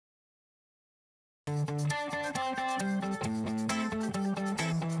Good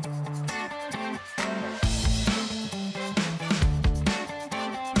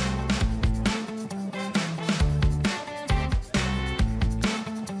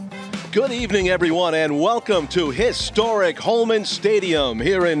evening, everyone, and welcome to historic Holman Stadium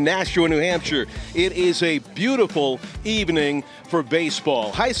here in Nashua, New Hampshire. It is a beautiful evening for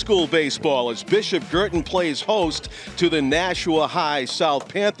baseball, high school baseball, as Bishop Guertin plays host to the Nashua High South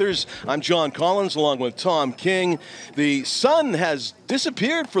Panthers. I'm John Collins along with Tom King. The sun has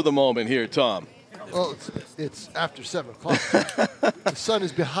disappeared for the moment here, Tom. Well, it's after 7 o'clock. The sun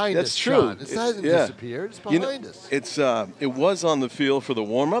is behind us. That's true. John. It hasn't disappeared. It's behind us. It was on the field for the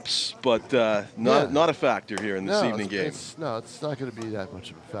warm-ups, but not a factor here in this evening game. It's not going to be that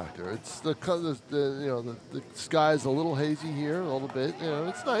much of a factor. It's the sky's a little hazy here, a little bit.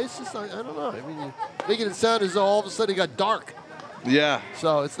 It's nice. It's not, I don't know. I mean, you're making it sound as though all of a sudden it got dark. Yeah.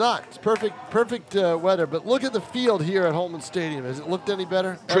 So it's not. It's perfect weather. But look at the field here at Holman Stadium. Has it looked any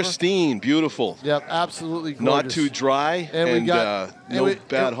better? Pristine, beautiful. Yep, absolutely gorgeous. Not too dry and no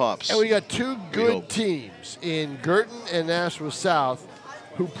bad hops. And we got two good teams in Guertin and Nashua South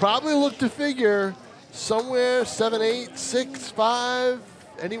who probably look to figure somewhere 7-8, 6-5,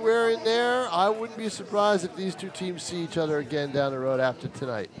 anywhere in there. I wouldn't be surprised if these two teams see each other again down the road after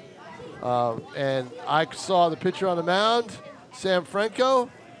tonight. And I saw the pitcher on the mound, Sam Franco.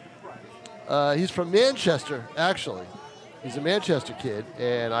 He's from Manchester, actually. He's a Manchester kid,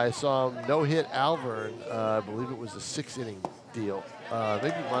 and I saw him no-hit Alvern. I believe it was a 6-inning deal.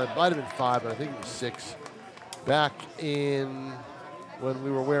 Maybe it might have been 5, but I think it was 6. Back in when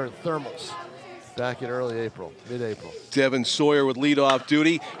we were wearing thermals. Back in early April, mid-April. Devin Sawyer with leadoff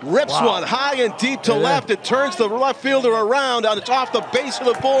duty. Rips one high and deep to left. It turns the left fielder around, and it's off the base of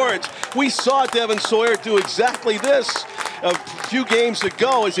the boards. We saw Devin Sawyer do exactly this a few games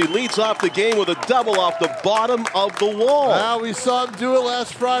ago as he leads off the game with a double off the bottom of the wall. Well, we saw him do it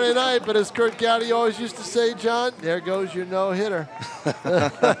last Friday night, but as Kurt Gowdy always used to say, John, there goes your no-hitter.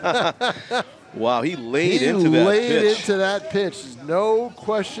 Wow, he laid into that pitch. There's no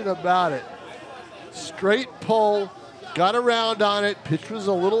question about it. Straight pull, got around on it. Pitch was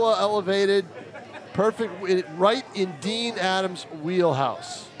a little elevated. Perfect, right in Dean Adams'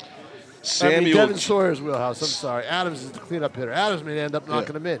 wheelhouse. Devin Sawyer's wheelhouse. I'm sorry. Adams is the cleanup hitter. Adams may end up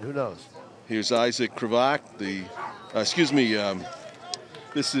knocking him in. Who knows? Here's Isaac Krivak.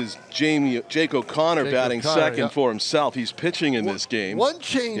 This is Jake O'Connor batting second for himself. He's pitching in this game. One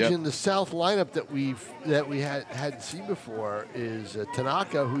change in the South lineup that we hadn't seen before is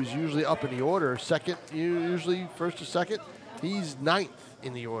Tanaka, who's usually up in the order, second, usually first or second. He's 9th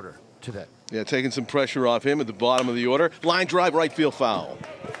in the order today. Yeah, taking some pressure off him at the bottom of the order. Line drive, right field foul.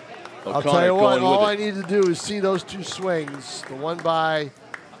 I'll tell you what, all I need to do is see those two swings, the one by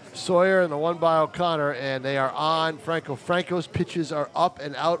Sawyer and the one by O'Connor, and they are on Franco. Franco's pitches are up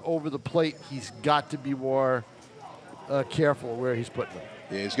and out over the plate. He's got to be more careful where he's putting them.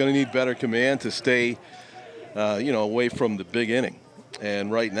 Yeah, he's going to need better command to stay, away from the big inning.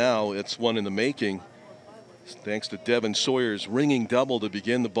 And right now, it's one in the making, thanks to Devin Sawyer's ringing double to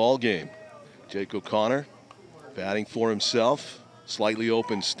begin the ball game. Jake O'Connor batting for himself. Slightly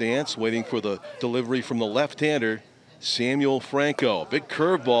open stance, waiting for the delivery from the left-hander, Samuel Franco. Big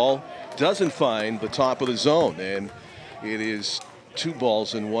curveball, doesn't find the top of the zone, and it is 2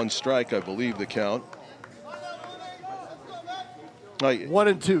 balls and 1 strike, I believe, the count. 1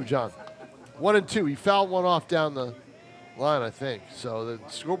 and 2, John. 1 and 2. He fouled one off down the line, I think. So the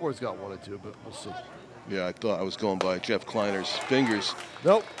scoreboard's got 1 and 2, but we'll see. Yeah, I thought I was going by Jeff Kleiner's fingers.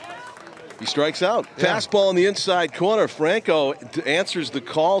 Nope. He strikes out. Fastball in the inside corner. Franco answers the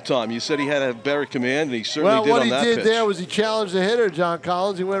call, Tom. You said he had a better command, and he certainly did on that pitch. Well, what he did there was he challenged the hitter, John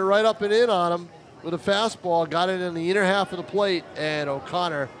Collins. He went right up and in on him with a fastball, got it in the inner half of the plate, and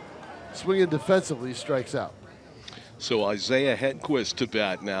O'Connor, swinging defensively, strikes out. So Isaiah Hedquist to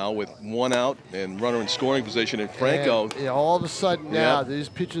bat now with 1 out and runner in scoring position, and Franco. And, all of a sudden now, these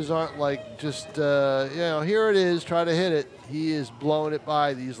pitches aren't like just, here it is, try to hit it. He is blowing it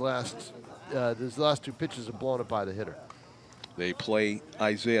by these last 2 pitches are blowing it by the hitter. They play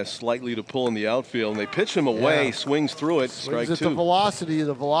Isaiah slightly to pull in the outfield, and they pitch him away, swings through it, strike 2. The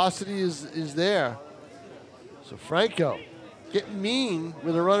velocity is there. So Franco getting mean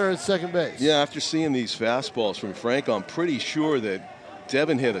with a runner at second base. Yeah, after seeing these fastballs from Franco, I'm pretty sure that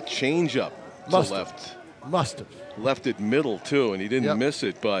Devin hit a changeup to left. Must have. Left it middle, too, and he didn't miss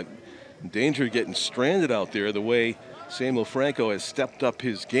it, but in danger of getting stranded out there the way Samuel Franco has stepped up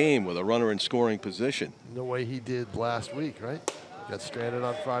his game with a runner in scoring position. The way he did last week, right? Got stranded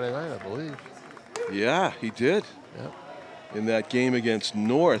on Friday night, I believe. Yeah, he did. Yep. In that game against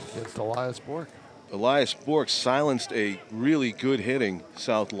North. Against Elias Bork. Elias Bork silenced a really good hitting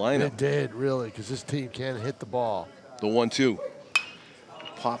South lineup. It did, really, because this team can hit the ball. The 1-2.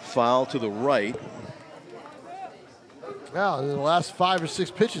 Pop foul to the right. Wow, in the last 5 or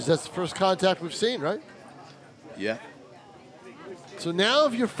 6 pitches, that's the first contact we've seen, right? Yeah. So now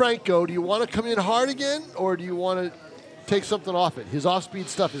if you're Franco, do you want to come in hard again, or do you want to take something off it? His off-speed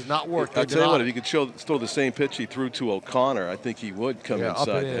stuff has not worked. I'll tell you what, if he could throw the same pitch he threw to O'Connor, I think he would come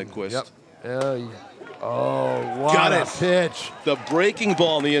inside Hedquist. Yep. Oh, what Got a it. pitch. The breaking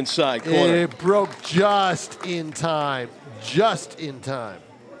ball in the inside corner. It broke just in time. Just in time.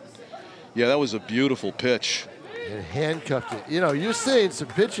 Yeah, that was a beautiful pitch. And handcuffed it. You know, you're seeing some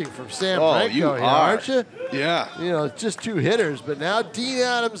pitching from Sam Franco you here, are. aren't you? Yeah. You know, it's just 2 hitters, but now Dean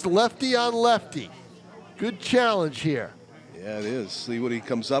Adams, lefty on lefty. Good challenge here. Yeah, it is. See what he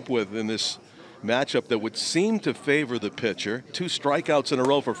comes up with in this matchup that would seem to favor the pitcher. 2 strikeouts in a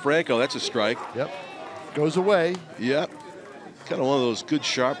row for Franco. That's a strike. Yep. Goes away. Yep. Kind of one of those good,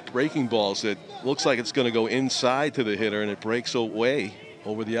 sharp breaking balls that looks like it's going to go inside to the hitter, and it breaks away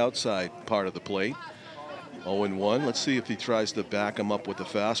over the outside part of the plate. 0-1. Let's see if he tries to back him up with the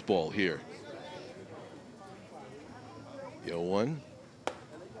fastball here. 0-1.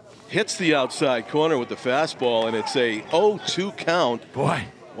 Hits the outside corner with the fastball, and it's a 0-2 count. Boy.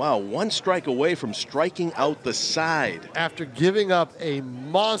 Wow, 1 strike away from striking out the side. After giving up a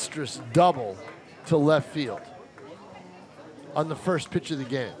monstrous double to left field on the first pitch of the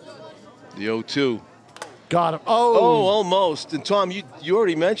game. The 0-2. Got him. Oh, almost. And Tom, you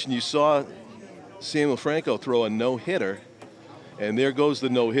already mentioned you saw Samuel Franco throw a no-hitter. And there goes the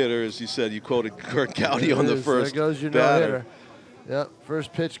no-hitter, as you said. You quoted Kurt Gowdy on the first There goes your batter. no-hitter. Yep,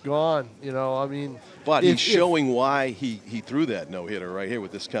 first pitch gone. You know, I mean. But he's showing why he threw that no-hitter right here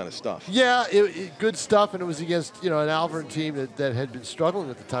with this kind of stuff. Yeah, good stuff, and it was against, you know, an Alvern team that had been struggling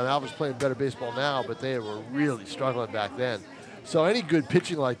at the time. Alvern's playing better baseball now, but they were really struggling back then. So any good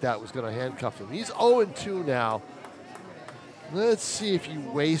pitching like that was going to handcuff him. He's 0-2 now. Let's see if you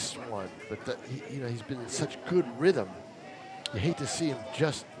waste one. But you know, he's been in such good rhythm. You hate to see him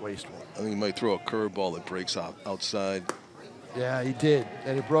just waste one. I think he might throw a curveball that breaks outside. Yeah, he did,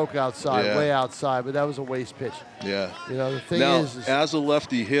 and it broke outside, way outside. But that was a waste pitch. Yeah. You know, the thing now, is as a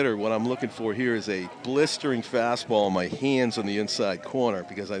lefty hitter, what I'm looking for here is a blistering fastball in my hands on the inside corner,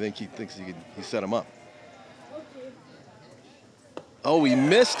 because I think he thinks he set him up. Oh, he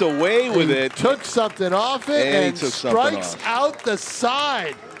missed away with it. Took something off it and strikes out the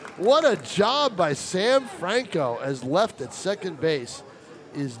side. What a job by Sam Franco, as left at second base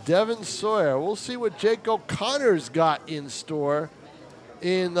is Devin Sawyer. We'll see what Jake O'Connor's got in store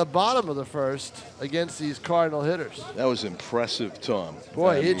in the bottom of the first against these Cardinal hitters. That was impressive, Tom.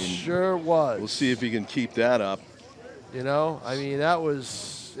 Boy, it sure was. We'll see if he can keep that up. You know, I mean, that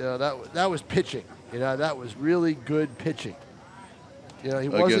was, you know, that was pitching. You know, that was really good pitching. You know, he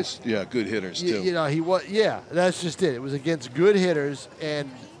wasn't. Good hitters too. You know, he was. Yeah, that's just it. It was against good hitters, and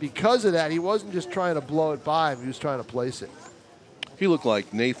because of that, he wasn't just trying to blow it by him. He was trying to place it. He looked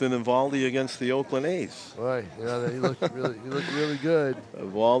like Nathan Eovaldi against the Oakland A's. Boy, you know, he looked really good.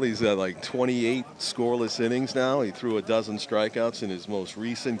 Eovaldi's at like 28 scoreless innings now. He threw a dozen strikeouts in his most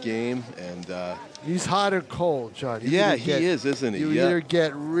recent game, and he's hot or cold, John. He is, isn't he? You either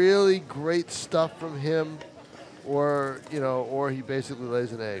get really great stuff from him, or he basically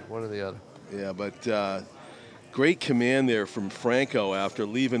lays an egg, one or the other. Yeah, but great command there from Franco after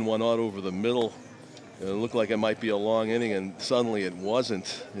leaving one out over the middle. It looked like it might be a long inning, and suddenly it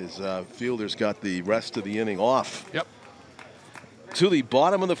wasn't. His fielders got the rest of the inning off. Yep. To the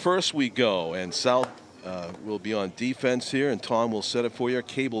bottom of the first we go, and South will be on defense here, and Tom will set it for you.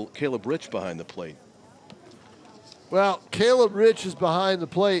 Caleb Rich behind the plate. Well, Caleb Rich is behind the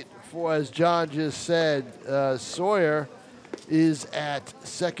plate for, as John just said, Sawyer is at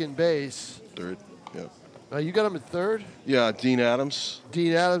second base. Third, yeah. You got him at third? Yeah, Dean Adams.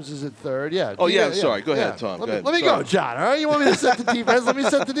 Dean Adams is at third, yeah. Oh, sorry. Go ahead, Tom. Let me go, John. All right, you want me to set the defense? Let me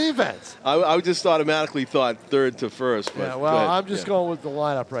set the defense. I just automatically thought third to first. But yeah, well, I'm just going with the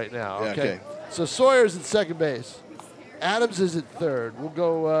lineup right now. Yeah, okay. So Sawyer's at second base. Adams is at third. We'll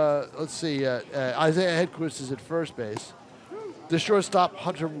go, let's see, Isaiah Hedquist is at first base. The shortstop,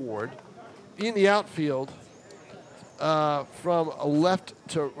 Hunter Ward. In the outfield, from left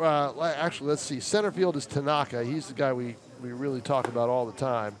to, actually, let's see, center field is Tanaka. He's the guy we really talk about all the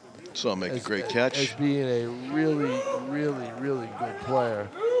time. So make a great catch. As being a really, really, really good player.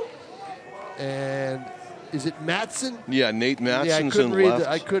 And is it Matson? Yeah, Nate Matson's I in left.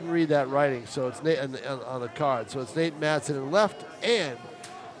 I couldn't read that writing, so it's Nate on the card. So it's Nate Matson in left, and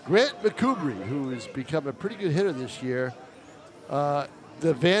Grant McCoubrey, who has become a pretty good hitter this year,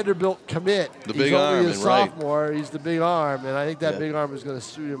 the Vanderbilt commit. The big He's only arm, a and sophomore. Right. He's the big arm, and I think that Yeah. big arm is going to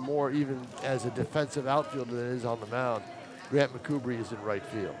suit him more even as a defensive outfielder than it is on the mound. Grant McCoubry is in right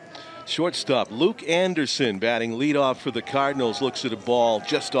field. Shortstop Luke Anderson batting leadoff for the Cardinals. Looks at a ball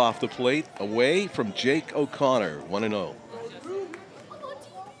just off the plate, away from Jake O'Connor, 1-0.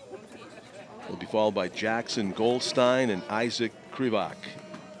 Will be followed by Jackson Goldstein and Isaac Krivak.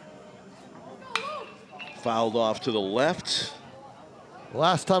 Fouled off to the left.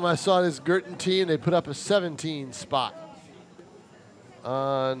 Last time I saw this Guertin team, they put up a 17 spot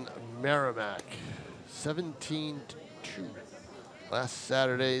on Merrimack. 17-2. Last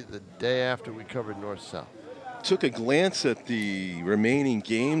Saturday, the day after we covered North-South. Took a glance at the remaining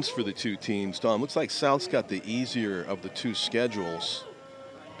games for the two teams. Tom, looks like South's got the easier of the two schedules.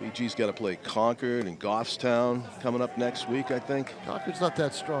 BG's got to play Concord and Goffstown coming up next week, I think. Concord's not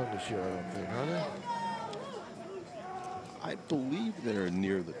that strong this year, I don't think, are they? I believe they're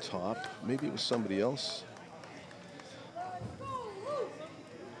near the top. Maybe it was somebody else.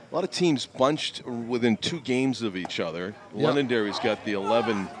 A lot of teams bunched within 2 games of each other. Yep. Londonderry's got the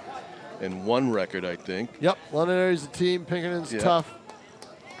 11-1 record, I think. Yep, Londonderry's the team. Pinkerton's tough.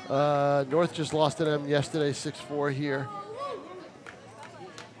 North just lost to them yesterday, 6-4 here.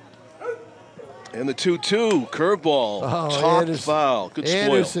 And the 2-2 curveball, topped foul. Good spoil.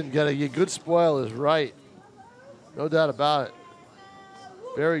 Anderson got a good spoil is right. No doubt about it.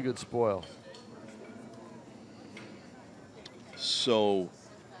 Very good spoil. So,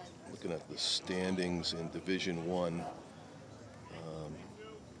 looking at the standings in Division One,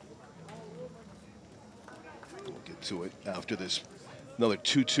 we'll get to it after this. Another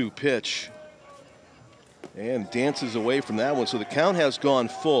 2-2 pitch, and dances away from that one. So the count has gone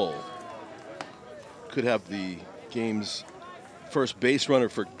full. Could have the game's first base runner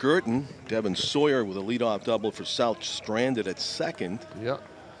for Guertin, Devin Sawyer, with a leadoff double for South, stranded at second. Yep.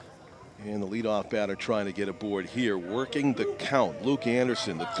 And the leadoff batter trying to get aboard here, working the count. Luke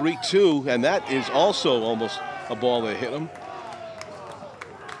Anderson, the 3-2, and that is also almost a ball that hit him.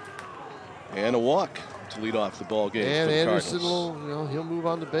 And a walk to lead off the ball game. And for the Anderson Cardinals. will, he'll move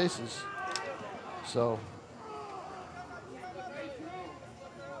on the bases. So.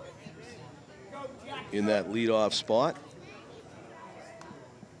 In that leadoff spot.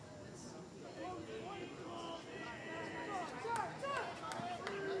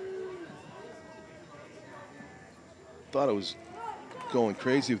 Thought it was going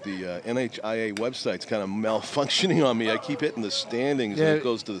crazy with the NHIAA website's kind of malfunctioning on me. I keep hitting the standings and it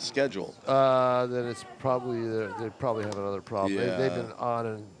goes to the schedule. Then it's probably they probably have another problem. Yeah. They've been on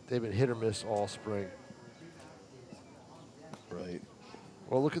and they've been hit or miss all spring. Right.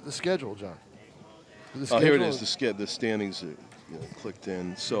 Well, look at the schedule, John. Oh, here it is. The standings are clicked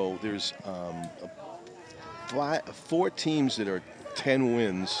in. So there's 4 teams that are 10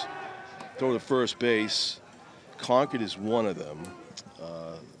 wins. Throw to first base. Concord is one of them.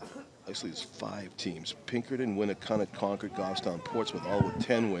 Actually, there's 5 teams. Pinkerton, Winnicott, Concord, Goffstown, Portsmouth, all with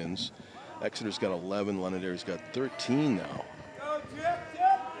 10 wins. Exeter's got 11. Londonderry's got 13 now.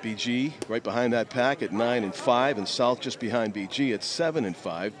 BG right behind that pack at 9-5, and South just behind BG at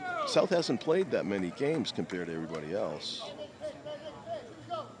 7-5. South hasn't played that many games compared to everybody else.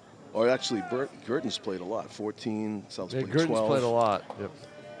 Or actually, Guertin's played a lot. 14. South's played 12. Guertin's played a lot. Yep.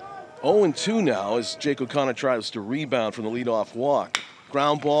 0-2 now as Jake O'Connor tries to rebound from the leadoff walk.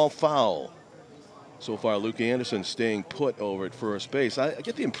 Ground ball, foul. So far, Luke Anderson staying put over at first base. I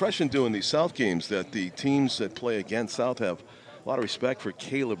get the impression doing these South games that the teams that play against South have a lot of respect for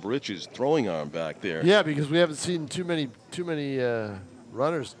Caleb Rich's throwing arm back there. Yeah, because we haven't seen too many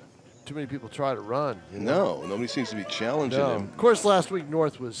runners, too many people try to run. No, nobody seems to be challenging him. Of course, last week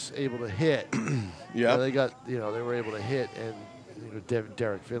North was able to hit. Yeah, they were able to hit, and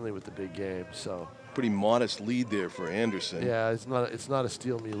Derek Finley with the big game. So pretty modest lead there for Anderson. yeah, it's not a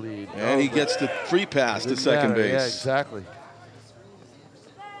steal me lead. And he gets the free pass to second base. Yeah, exactly.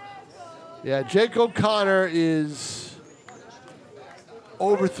 Yeah, Jake O'Connor is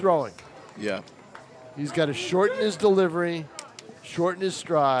overthrowing. Yeah. He's got to shorten his delivery, shorten his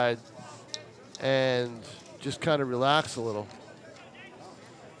stride, and just kind of relax a little.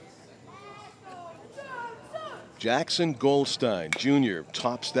 Jackson Goldstein, Jr.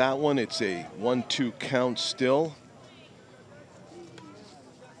 tops that one. It's a 1-2 count still.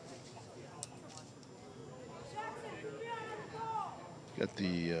 Got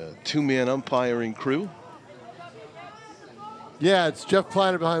the 2-man umpiring crew. Yeah, it's Jeff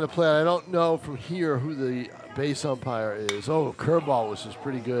Kleiner behind the plate. I don't know from here who the base umpire is. Oh, curveball was just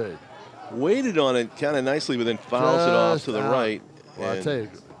pretty good. Waited on it kind of nicely, but then fouls it off to the right. Well, I tell you,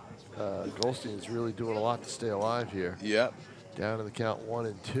 Goldstein's really doing a lot to stay alive here. Yep. Down in the count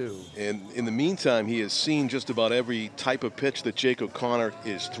 1-2. And in the meantime, he has seen just about every type of pitch that Jake O'Connor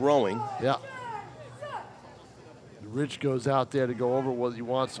is throwing. Yeah. Rich goes out there to go over what he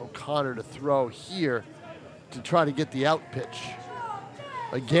wants O'Connor to throw here to try to get the out pitch.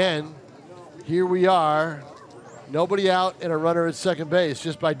 Again, here we are. Nobody out and a runner at second base,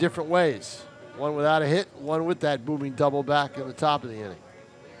 just by different ways. One without a hit, one with that booming double back in the top of the inning.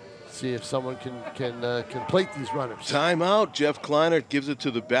 See if someone can plate these runners. Timeout. Jeff Kleinert gives it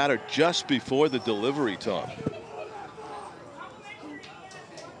to the batter just before the delivery, Tom.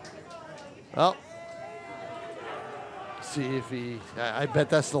 Well, see if he. I bet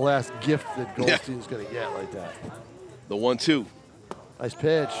that's the last gift that Goldstein's going to get like that. The 1-2. Nice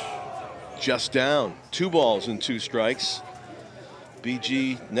pitch. Just down. 2 balls and 2 strikes.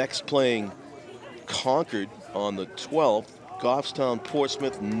 BG next playing Concord on the 12th. Goffstown,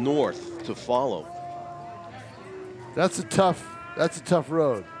 Portsmouth North to follow. That's a tough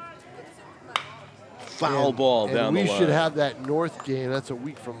road. Foul ball down the line. We should have that North game. That's a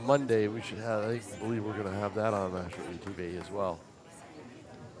week from Monday. We should have. I believe we're going to have that on National TV as well.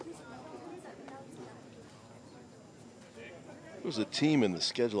 There was a team in the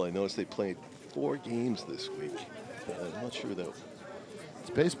schedule. I noticed they played 4 games this week. I'm not sure though. It's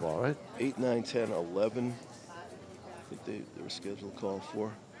baseball, right? 8, 9, 10, 11. I think they were scheduled to call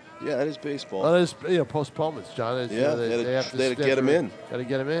for. Yeah, that is baseball. Well, there's postponements, John. Yeah, they have to get them in. Got to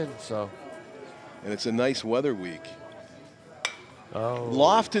get them in. So. And it's a nice weather week. Oh.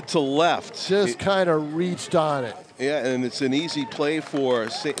 Lofted to left. Just kind of reached on it. Yeah, and it's an easy play for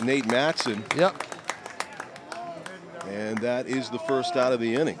Nate Matson. Yep. And that is the first out of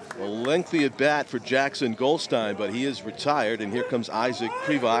the inning. A lengthy at bat for Jackson Goldstein, but he is retired. And here comes Isaac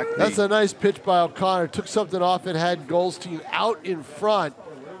Krivak. That's a nice pitch by O'Connor. Took something off and had Goldstein out in front.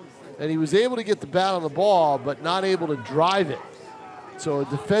 And he was able to get the bat on the ball, but not able to drive it. So a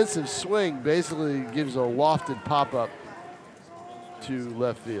defensive swing basically gives a lofted pop-up to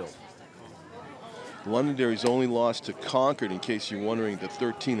left field. Londonderry's only lost to Concord, in case you're wondering, the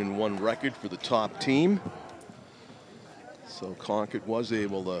 13-1 record for the top team. So Concord was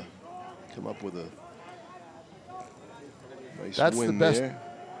able to come up with a nice win there. That's the best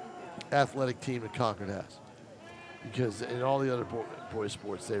athletic team that Concord has, because in all the other boys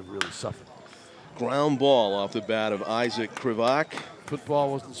sports, they've really suffered. Ground ball off the bat of Isaac Krivak.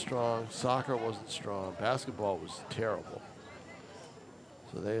 Football wasn't strong. Soccer wasn't strong. Basketball was terrible.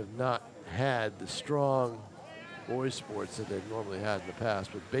 So they have not had the strong boys sports that they've normally had in the past,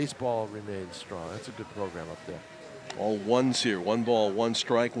 but baseball remains strong. That's a good program up there. All ones here. 1 ball, 1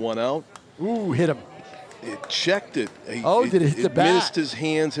 strike, 1 out. Ooh, hit him. It checked it. Did it hit the bat? Missed his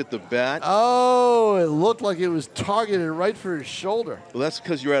hands, hit the bat. Oh, it looked like it was targeted right for his shoulder. Well, that's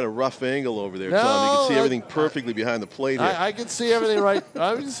because you're at a rough angle over there, Tom. You can see everything perfectly behind the plate here. I can see everything right.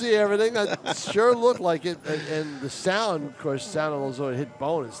 I can see everything. That sure looked like it. And the sound, of course, sounded as though it hit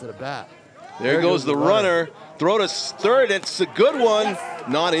bone instead of bat. There goes the runner. Throw to third. It's a good one.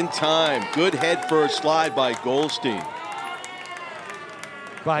 Not in time. Good head first slide by Goldstein.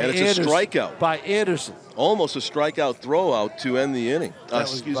 And it's a strikeout. By Anderson. Almost a strikeout throw out to end the inning.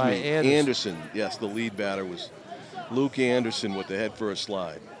 Excuse me, Anderson. Yes, the lead batter was Luke Anderson with the head first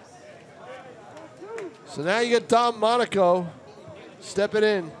slide. So now you get Dom Monaco stepping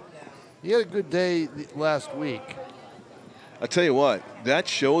in. He had a good day last week. I tell you what, that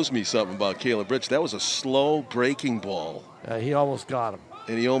shows me something about Caleb Rich. That was a slow breaking ball. He almost got him.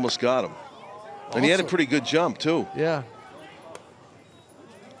 And he almost got him. And he had a pretty good jump, too. Yeah.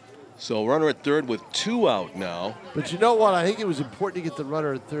 So runner at third with 2 out now. But you know what? I think it was important to get the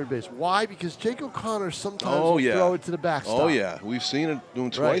runner at third base. Why? Because Jake O'Connor sometimes will throw it to the backstop. Oh, yeah. We've seen it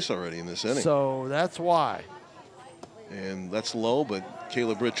doing twice already in this inning. So that's why. And that's low, but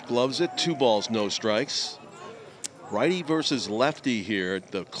Caleb Rich gloves it. 2 balls, no strikes. Righty versus lefty here.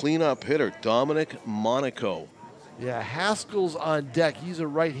 The cleanup hitter, Dominic Monaco. Yeah, Haskell's on deck. He's a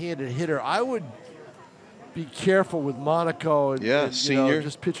right-handed hitter. I would be careful with Monaco and senior.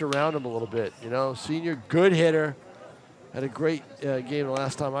 Just pitch around him a little bit. Senior, good hitter. Had a great game the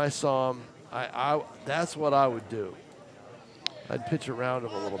last time I saw him. That's what I would do. I'd pitch around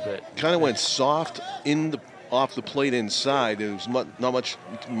him a little bit. Kind of went soft off the plate inside. There was not much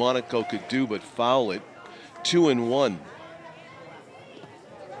Monaco could do but foul it. 2-1.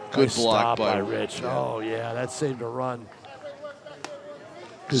 Good nice block stop by Rich. Yeah. Oh, yeah, that saved a run.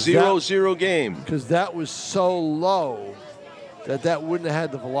 0-0 game. Because that was so low that wouldn't have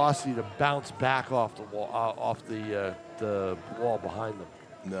had the velocity to bounce back off the wall, the wall behind them.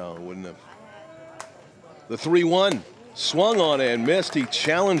 No, it wouldn't have. The 3-1. Swung on and missed. He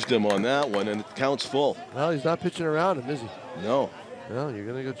challenged him on that one, and it counts full. Well, he's not pitching around him, is he? No. No, you're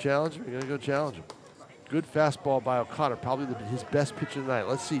going to go challenge him. You're going to go challenge him. Good fastball by O'Connor, probably his best pitch of the night.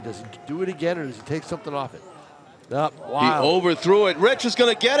 Let's see, does he do it again or does he take something off it? Wow. He overthrew it. Rich is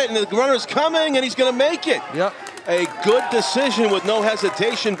going to get it, and the runner's coming, and he's going to make it. Yep. A good decision with no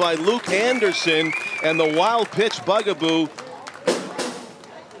hesitation by Luke Anderson, and the wild pitch bugaboo.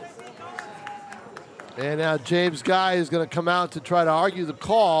 And now James Guy is going to come out to try to argue the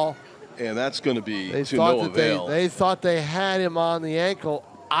call. And that's going to be to no avail. They thought they had him on the ankle.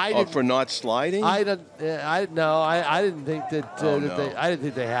 For not sliding? I didn't think that. I didn't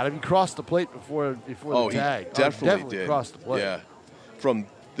think they had him. He crossed the plate before the tag. He definitely did. Crossed the plate. Yeah. From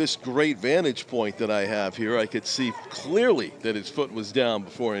this great vantage point that I have here, I could see clearly that his foot was down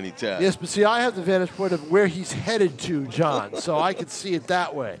before any tag. Yes, but see, I have the vantage point of where he's headed to, John, so I could see it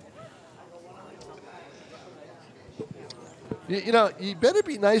that way. You know, you better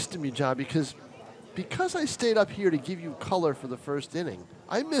be nice to me, John, because I stayed up here to give you color for the first inning.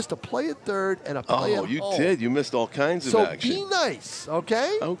 I missed a play at third and a play at home. Oh, you did. You missed all kinds of action. So be nice,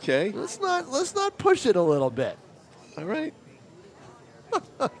 okay? Okay. Let's not push it a little bit. All right.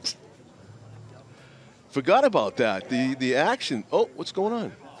 Forgot about that. The action. Oh, what's going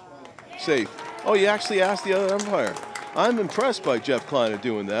on? Safe. Oh, you actually asked the other umpire. I'm impressed by Jeff Kleiner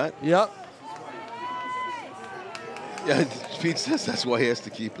doing that. Yep. Yeah, Pete says that's why he has to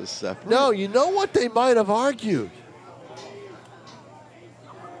keep us separate. No, you know what they might have argued?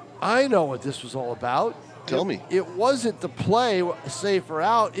 I know what this was all about. Tell me. It wasn't the play, safe or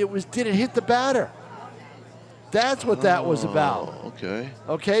out. It was, did it hit the batter? That's what that was about. Okay.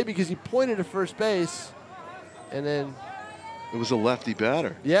 Okay, because he pointed to first base, and then... It was a lefty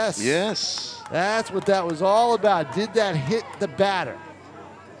batter. Yes. Yes. That's what that was all about. Did that hit the batter?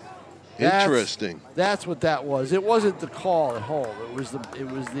 Interesting. That's what that was. It wasn't the call at home. It was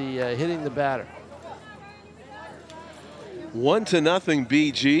the hitting the batter. 1-0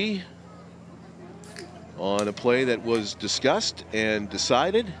 BG on a play that was discussed and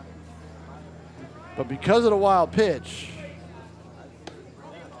decided. But because of the wild pitch,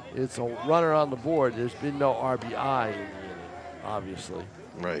 it's a runner on the board. There's been no RBI in the inning, obviously.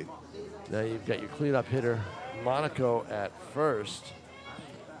 Right. Now you've got your cleanup hitter, Monaco, at first,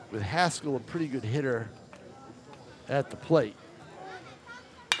 with Haskell, a pretty good hitter, at the plate.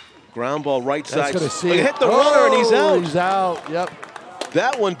 Ground ball right side. He hit the runner and he's out. He's out, yep.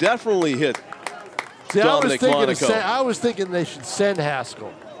 That one definitely hit Dominic Monaco. I was thinking they should send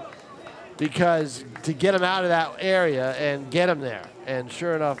Haskell because to get him out of that area and get him there. And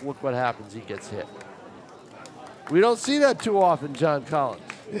sure enough, look what happens. He gets hit. We don't see that too often, John Collins.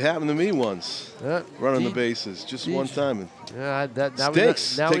 It happened to me once, running the bases, just one time. Yeah,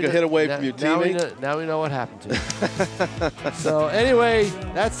 stinks. Take a hit away from your teammate. Now we know what happened to you. So anyway,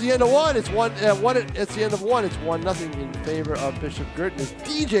 that's the end of one. It's it's the end of one. It's 1-0 in favor of Bishop Guertin. As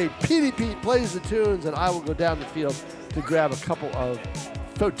DJ PDP plays the tunes, and I will go down the field to grab a couple of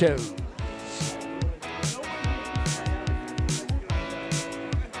photos.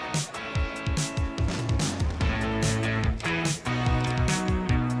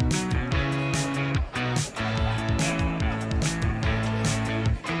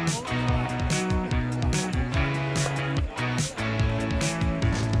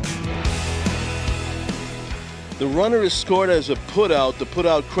 The runner is scored as a putout, the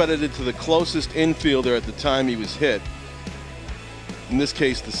putout credited to the closest infielder at the time he was hit. In this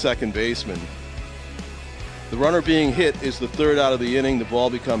case, the second baseman. The runner being hit is the third out of the inning. The ball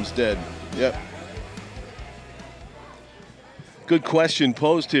becomes dead. Yep. Good question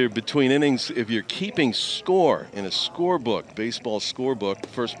posed here between innings. If you're keeping score in a scorebook, baseball scorebook,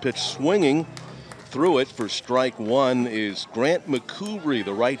 first pitch swinging through it for strike one is Grant McCoubrey,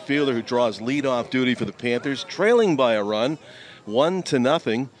 the right fielder who draws leadoff duty for the Panthers, trailing by a run,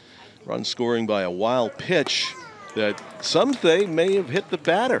 1-0. Run scoring by a wild pitch that some say may have hit the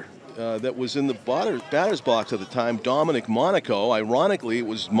batter that was in the batter's box at the time, Dominic Monaco. Ironically, it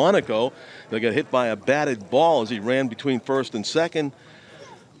was Monaco that got hit by a batted ball as he ran between first and second.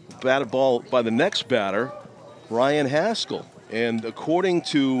 Batted ball by the next batter, Ryan Haskell. And according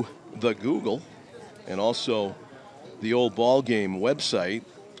to the Google, and also the old ball game website,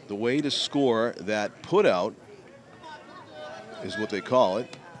 the way to score that putout is what they call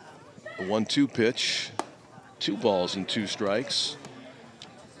it. A 1-2 pitch, 2 balls and 2 strikes.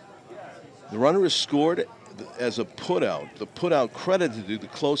 The runner is scored as a putout. The putout credited to the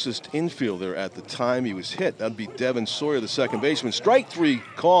closest infielder at the time he was hit. That'd be Devin Sawyer, the second baseman. Strike 3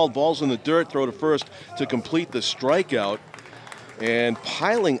 called, balls in the dirt, throw to first to complete the strikeout. And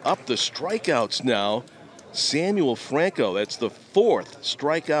piling up the strikeouts now Samuel Franco, that's the 4th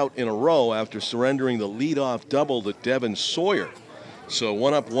strikeout in a row after surrendering the leadoff double to Devin Sawyer. So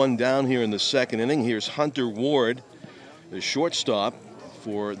 1 up, 1 down here in the 2nd inning. Here's Hunter Ward, the shortstop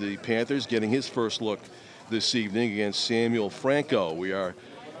for the Panthers, getting his first look this evening against Samuel Franco. We are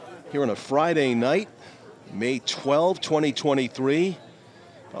here on a Friday night, May 12, 2023,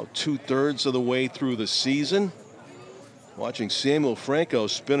 about 2/3 of the way through the season. Watching Samuel Franco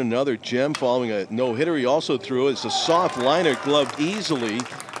spin another gem following a no-hitter he also threw. It's a soft liner gloved easily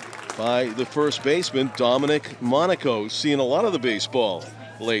by the first baseman, Dominic Monaco, seeing a lot of the baseball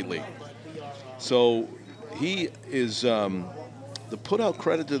lately. So he is the put-out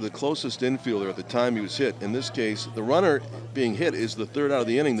credit to the closest infielder at the time he was hit. In this case, the runner being hit is the 3rd out of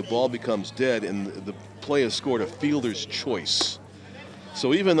the inning. The ball becomes dead, and the play has scored a fielder's choice.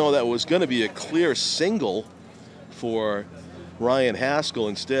 So even though that was going to be a clear single for Ryan Haskell,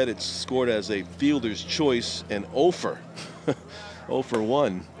 instead it's scored as a fielder's choice, and 0 for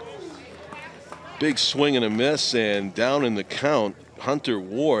 1. Big swing and a miss, and down in the count, Hunter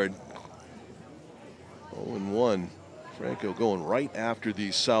Ward. 0-1. Franco going right after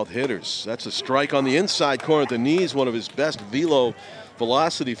these south hitters. That's a strike on the inside corner at the knees, one of his best velo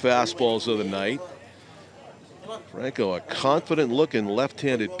velocity fastballs of the night. Franco, a confident-looking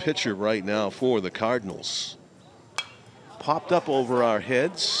left-handed pitcher right now for the Cardinals. Popped up over our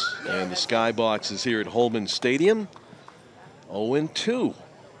heads, and the skybox is here at Holman Stadium. 0-2.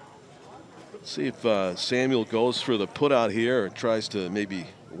 Let's see if Samuel goes for the putout here or tries to maybe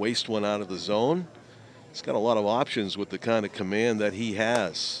waste one out of the zone. He's got a lot of options with the kind of command that he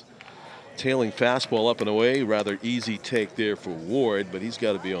has. Tailing fastball up and away, rather easy take there for Ward, but he's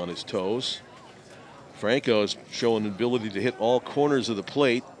got to be on his toes. Franco is showing an ability to hit all corners of the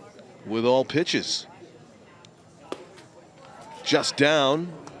plate with all pitches. Just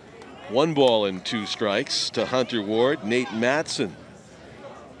down, 1 ball and 2 strikes to Hunter Ward. Nate Matson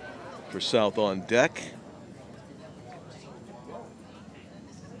for South on deck.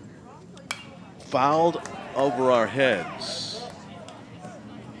 Fouled over our heads.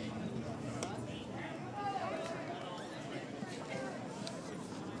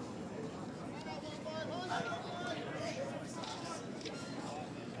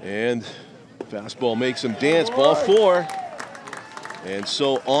 And fastball makes him dance. Ball 4. And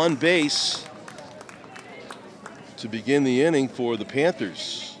so on base to begin the inning for the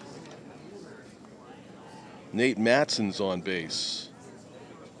Panthers. Nate Matson's on base.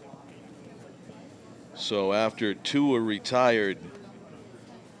 So after two were retired,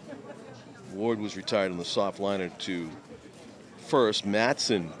 Ward was retired on the soft liner to first.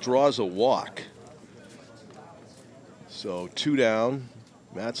 Matson draws a walk. So 2 down.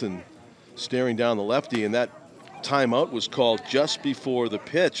 Matson staring down the lefty, and that timeout was called just before the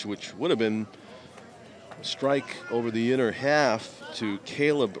pitch, which would have been a strike over the inner half to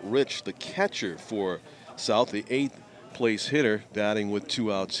Caleb Rich, the catcher for South, the 8th place hitter, batting with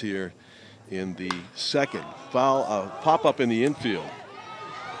 2 outs here in the second. Foul, pop up in the infield.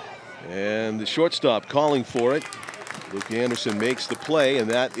 And the shortstop calling for it. Luke Anderson makes the play, and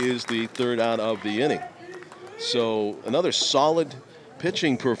that is the 3rd out of the inning. So another solid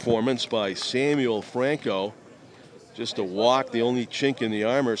pitching performance by Samuel Franco. Just a walk, the only chink in the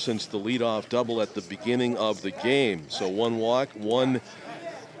armor since the leadoff double at the beginning of the game. So 1 walk, 1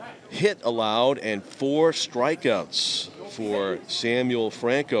 hit allowed, and 4 strikeouts for Samuel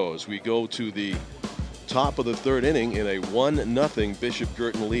Franco as we go to the top of the 3rd inning in a 1-0 Bishop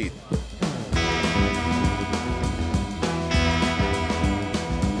Guertin lead.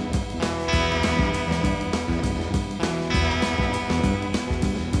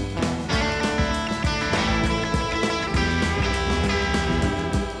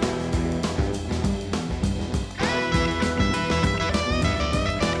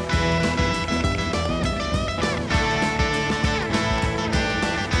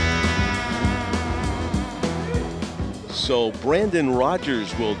 So Brandon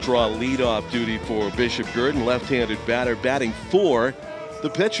Rogers will draw leadoff duty for Bishop Guertin, left-handed batter, batting for the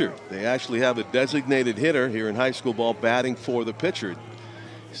pitcher. They actually have a designated hitter here in high school ball batting for the pitcher. You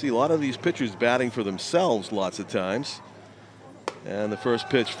see a lot of these pitchers batting for themselves lots of times. And the first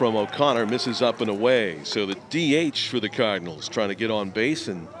pitch from O'Connor misses up and away. So the DH for the Cardinals trying to get on base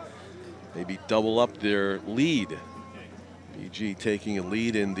and maybe double up their lead. BG taking a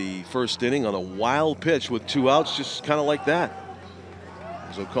lead in the 1st inning on a wild pitch with 2 outs, just kind of like that.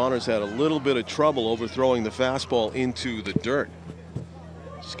 As O'Connor's had a little bit of trouble overthrowing the fastball into the dirt.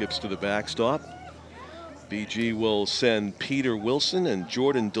 Skips to the backstop. BG will send Peter Wilson and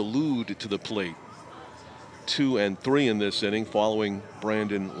Jordan Delude to the plate. 2 and 3 in this inning following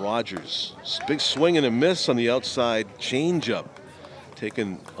Brandon Rogers. Big swing and a miss on the outside changeup.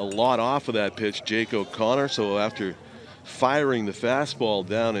 Taking a lot off of that pitch, Jake O'Connor. So after firing the fastball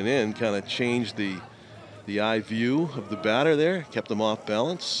down and in, kind of changed the eye view of the batter there, kept him off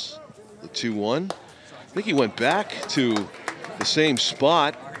balance. The 2-1. I think he went back to the same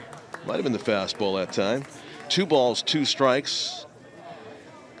spot. Might have been the fastball that time. 2 balls, 2 strikes.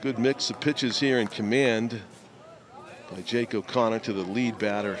 Good mix of pitches here in command by Jake O'Connor to the lead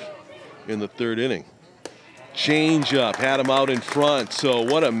batter in the 3rd inning. Change up, had him out in front. So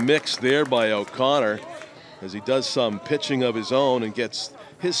what a mix there by O'Connor as he does some pitching of his own and gets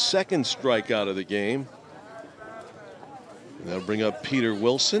his 2nd strikeout of the game. And that'll bring up Peter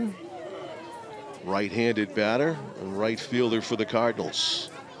Wilson, right-handed batter and right fielder for the Cardinals.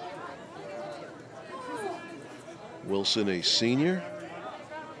 Wilson, a senior.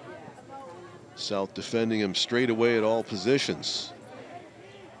 South defending him straight away at all positions.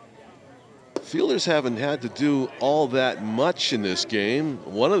 Fielders haven't had to do all that much in this game.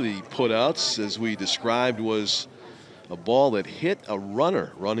 One of the putouts, as we described, was a ball that hit a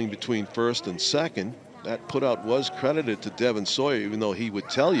runner running between 1st and 2nd. That putout was credited to Devin Sawyer, even though he would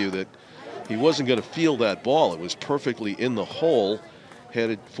tell you that he wasn't going to field that ball. It was perfectly in the hole,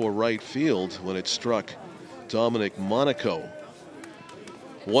 headed for right field when it struck Dominic Monaco.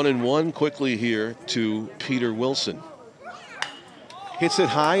 1-1 quickly here to Peter Wilson. Hits it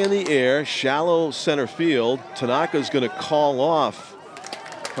high in the air, shallow center field. Tanaka's going to call off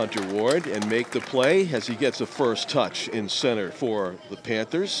Hunter Ward and make the play as he gets a first touch in center for the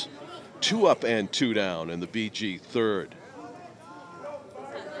Panthers. 2 up and 2 down in the BG 3rd.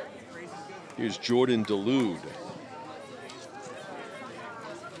 Here's Jordan Delude.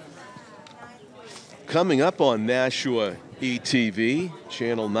 Coming up on Nashua ETV,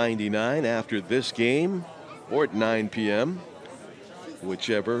 channel 99 after this game, or at 9 p.m.,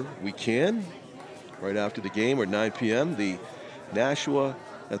 whichever we can. Right after the game or 9 p.m., the Nashua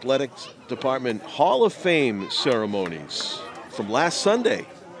Athletics Department Hall of Fame ceremonies from last Sunday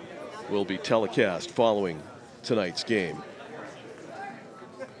will be telecast following tonight's game.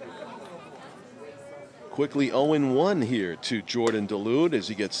 Quickly 0-1 here to Jordan Delude as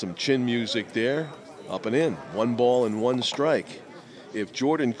he gets some chin music there. Up and in. 1 ball and 1 strike. If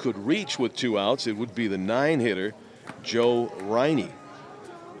Jordan could reach with 2 outs, it would be the 9-hitter, Joe Riney.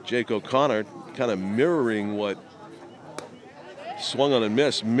 Jake O'Connor kind of mirroring what swung on and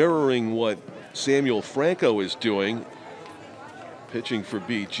missed, mirroring what Samuel Franco is doing. Pitching for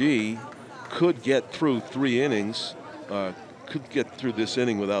BG, could get through 3 innings, could get through this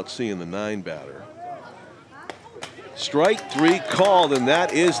inning without seeing the 9 batter. Strike 3 called, and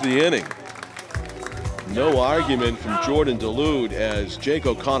that is the inning. No argument from Jordan Delude as Jake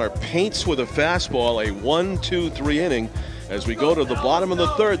O'Connor paints with a fastball, a 1-2-3 inning. As we go to the bottom of the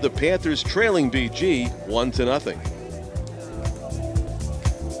 3rd, the Panthers trailing BG 1-0.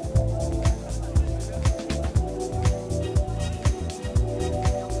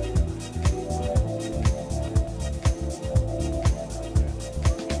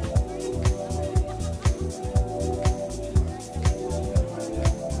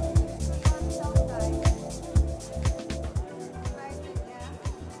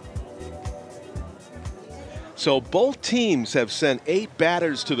 So both teams have sent 8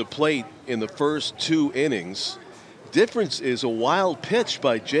 batters to the plate in the first 2 innings. Difference is a wild pitch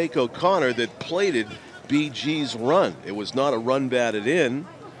by Jake O'Connor that plated BG's run. It was not a run batted in,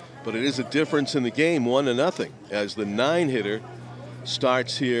 but it is a difference in the game, 1-0, as the 9-hitter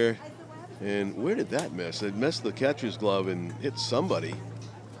starts here. And where did that miss? It missed the catcher's glove and hit somebody.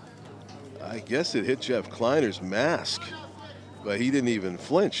 I guess it hit Jeff Kleiner's mask, but he didn't even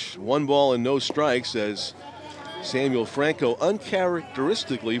flinch. 1 ball and no strikes as Samuel Franco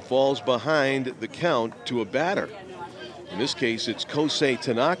uncharacteristically falls behind the count to a batter. In this case, it's Kosei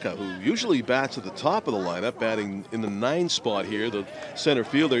Tanaka, who usually bats at the top of the lineup, batting in the 9 spot here, the center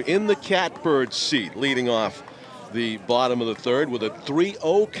fielder in the catbird seat, leading off the bottom of the 3rd with a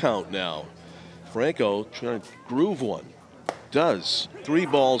 3-0 count now. Franco trying to groove one. Does. 3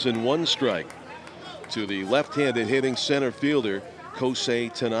 balls and 1 strike to the left-handed hitting center fielder,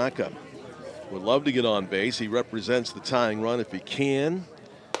 Kosei Tanaka. Would love to get on base. He represents the tying run if he can.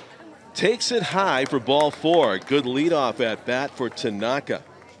 Takes it high for ball 4. Good leadoff at bat for Tanaka.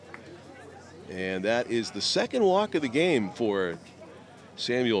 And that is the 2nd walk of the game for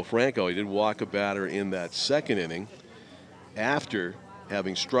Samuel Franco. He did walk a batter in that 2nd inning after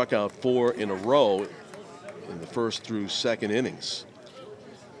having struck out 4 in a row in the 1st through 2nd innings.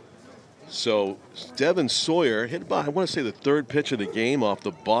 So Devin Sawyer hit by, I want to say, the 3rd pitch of the game off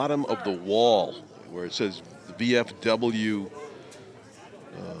the bottom of the wall where it says BFW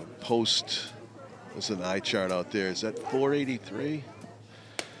post. There's an eye chart out there. Is that 483?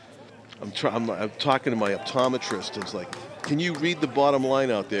 I'm talking to my optometrist. It's like, can you read the bottom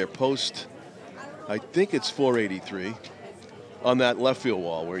line out there? Post, I think it's 483 on that left field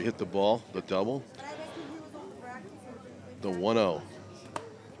wall where he hit the ball, the double. The 1-0.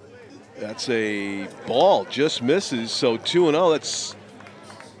 That's a ball, just misses. So 2-0. That's.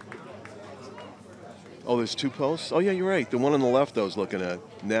 Oh, there's two posts? Oh, yeah, you're right. The one on the left I was looking at,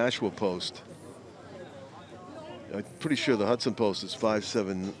 Nashua post. I'm pretty sure the Hudson post is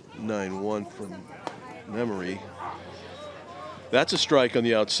 5791 from memory. That's a strike on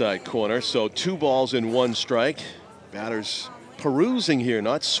the outside corner. So 2 balls and 1 strike. Batters perusing here,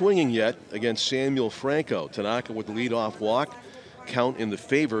 not swinging yet against Samuel Franco. Tanaka with the leadoff walk. Count in the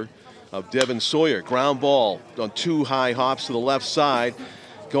favor of Devin Sawyer. Ground ball on 2 high hops to the left side.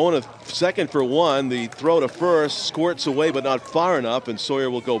 Going to second for 1. The throw to first squirts away, but not far enough, and Sawyer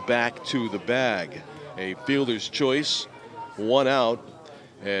will go back to the bag. A fielder's choice, 1 out,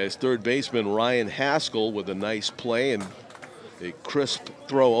 as third baseman Ryan Haskell with a nice play and a crisp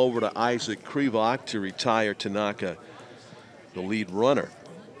throw over to Isaac Krivak to retire Tanaka, the lead runner.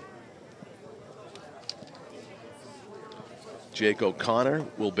 Jake O'Connor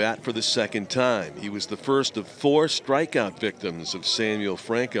will bat for the second time. He was the first of 4 strikeout victims of Samuel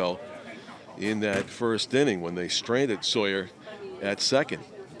Franco in that first inning when they stranded Sawyer at second.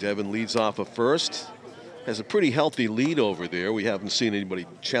 Devin leads off a first. Has a pretty healthy lead over there. We haven't seen anybody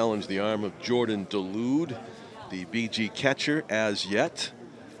challenge the arm of Jordan Dulude, the BG catcher, as yet.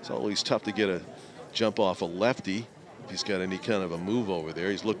 It's always tough to get a jump off a lefty if he's got any kind of a move over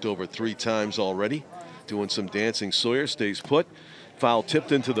there. He's looked over 3 times already, doing some dancing. Sawyer stays put. Foul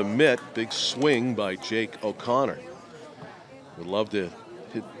tipped into the mitt. Big swing by Jake O'Connor. Would love to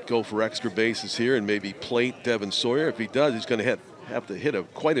go for extra bases here and maybe plate Devin Sawyer. If he does, he's going to have to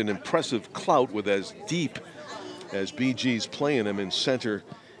hit quite an impressive clout with as deep as BG's playing him in center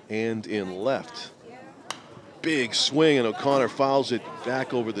and in left. Big swing, and O'Connor fouls it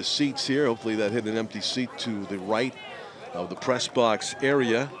back over the seats here. Hopefully that hit an empty seat to the right of the press box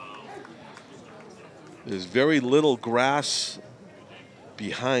area. There's very little grass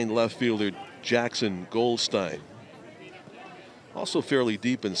behind left fielder Jackson Goldstein. Also fairly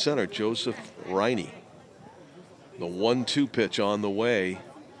deep in center, Joseph Riney. The 1-2 pitch on the way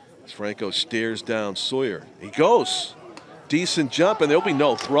as Franco stares down Sawyer. He goes. Decent jump, and there'll be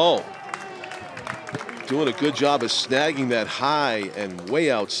no throw. Doing a good job of snagging that high and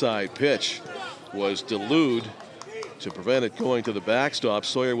way outside pitch was Dulude to prevent it going to the backstop.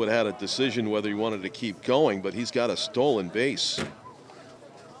 Sawyer would have had a decision whether he wanted to keep going, but he's got a stolen base.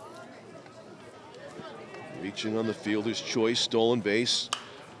 Reaching on the fielder's choice, stolen base.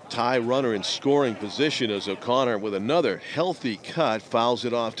 Tie runner in scoring position as O'Connor with another healthy cut fouls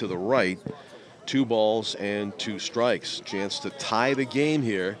it off to the right. 2 balls and 2 strikes. Chance to tie the game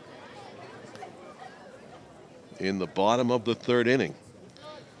here in the bottom of the 3rd inning.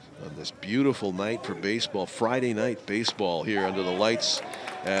 On this beautiful night for baseball, Friday night baseball here under the lights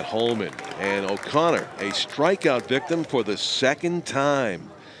at Holman. And O'Connor, a strikeout victim for the 2nd time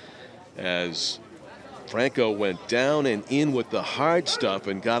as Franco went down and in with the hard stuff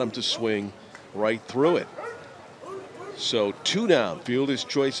and got him to swing right through it. So 2 down, fielder's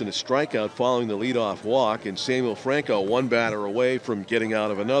choice and a strikeout following the leadoff walk, and Samuel Franco 1 batter away from getting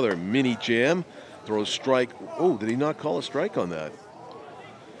out of another mini jam. Throws strike. Oh, did he not call a strike on that?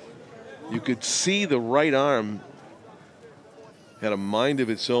 You could see the right arm had a mind of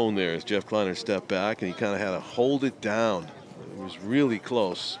its own there as Jeff Kleiner stepped back, and he kind of had to hold it down. It was really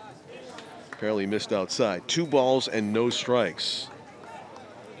close. Apparently missed outside. 2 balls and no strikes.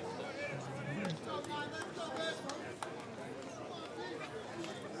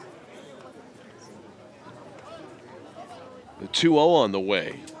 The 2-0 on the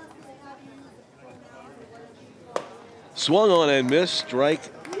way. Swung on and missed, strike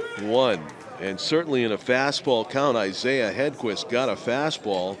 1. And certainly in a fastball count, Isaiah Hedquist got a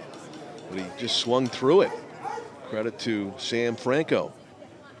fastball, but he just swung through it. Credit to Sam Franco.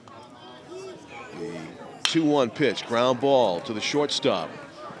 The 2-1 pitch, ground ball to the shortstop.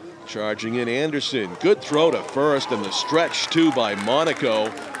 Charging in Anderson. Good throw to first, and the stretch too by Monaco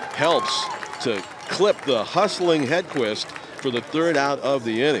helps to clip the hustling Hedquist for the 3rd out of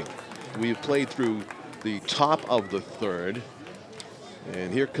the inning. We've played through the top of the 3rd.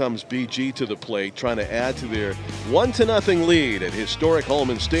 And here comes BG to the plate, trying to add to their 1-0 lead at historic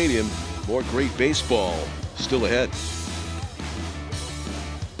Holman Stadium. More great baseball still ahead.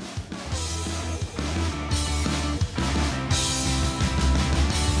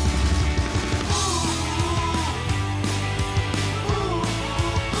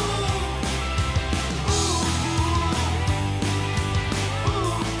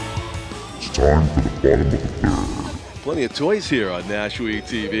 Plenty of toys here on Nashua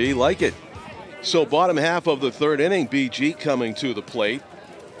TV. Like it. So bottom half of the third inning, BG coming to the plate.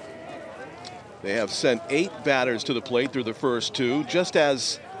 They have sent 8 batters to the plate through the first 2, just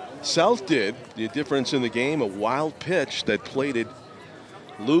as South did. The difference in the game, a wild pitch that plated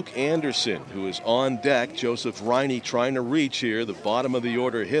Luke Anderson, who is on deck. Joseph Riney trying to reach here, the bottom of the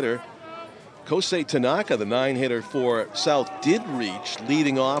order hitter. Kosei Tanaka, the 9-hitter for South, did reach,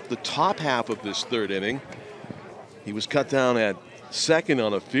 leading off the top half of this third inning. He was cut down at second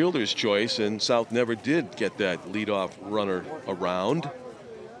on a fielder's choice, and South never did get that leadoff runner around.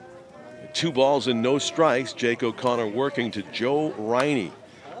 2 balls and no strikes. Jake O'Connor working to Joe Riney.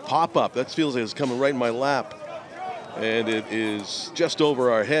 Pop up, that feels like it's coming right in my lap. And it is just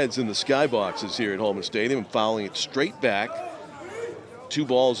over our heads in the skyboxes here at Holman Stadium, and fouling it straight back. 2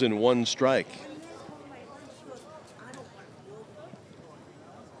 balls and 1 strike.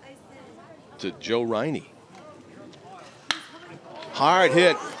 To Joe Riney. Hard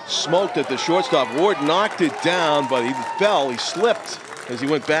hit, smoked at the shortstop. Ward knocked it down, but he fell. He slipped as he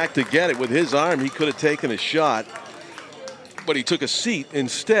went back to get it. With his arm, he could have taken a shot, but he took a seat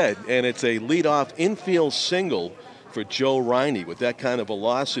instead, and it's a leadoff infield single for Joe Riney. With that kind of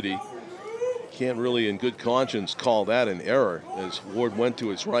velocity, can't really in good conscience call that an error, as Ward went to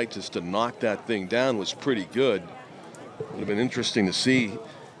his right just to knock that thing down. Was pretty good. Would have been interesting to see,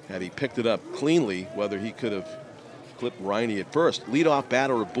 had he picked it up cleanly, whether he could have clipped Riney at first. Leadoff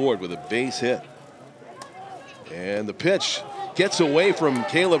batter aboard with a base hit. And the pitch gets away from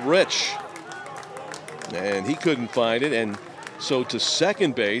Caleb Rich, and he couldn't find it. And so to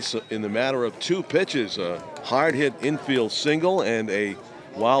second base in the matter of 2 pitches, a hard hit infield single and a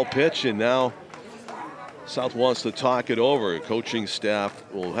wild pitch. And now South wants to talk it over. Coaching staff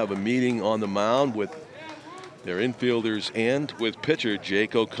will have a meeting on the mound with their infielders and with pitcher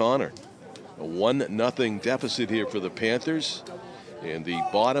Jake O'Connor. A 1-0 deficit here for the Panthers in the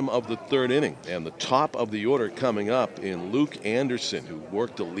bottom of the third inning, and the top of the order coming up in Luke Anderson, who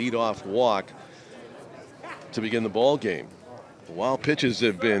worked a leadoff walk to begin the ball game. The wild pitches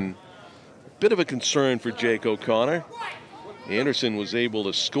have been a bit of a concern for Jake O'Connor. Anderson was able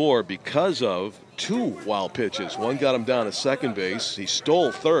to score because of 2 wild pitches. One got him down to second base. He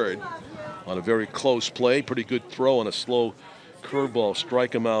stole third on a very close play. Pretty good throw on a slow curveball.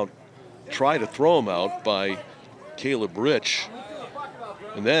 Strike him out. Try to throw him out by Caleb Rich.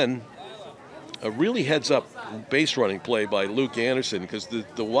 And then a really heads-up base running play by Luke Anderson, because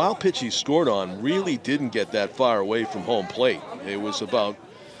the wild pitch he scored on really didn't get that far away from home plate. It was about,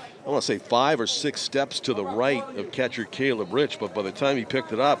 I want to say 5 or 6 steps to the right of catcher Caleb Rich, but by the time he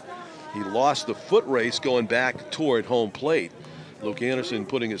picked it up, he lost the foot race going back toward home plate. Luke Anderson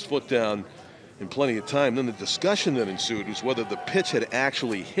putting his foot down in plenty of time. Then the discussion that ensued was whether the pitch had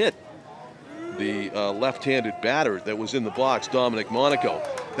actually hit the left-handed batter that was in the box, Dominic Monaco.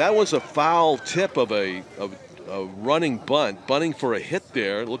 That was a foul tip of a running bunt, bunting for a hit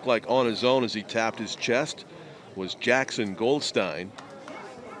there. It looked like on his own as he tapped his chest was Jackson Goldstein.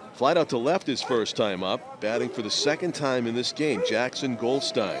 Flied out to left his first time up, batting for the second time in this game, Jackson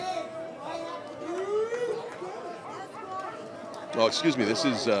Goldstein. Oh, excuse me, this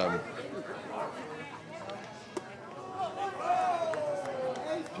is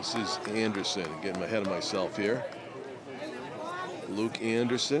Anderson. I'm getting ahead of myself here. Luke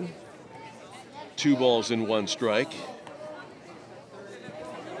Anderson. 2 balls and 1 strike.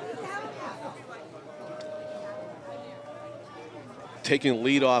 Taking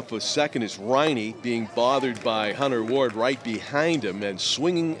lead off of second is Riney, being bothered by Hunter Ward right behind him, and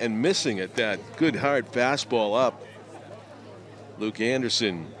swinging and missing at that good hard fastball up. Luke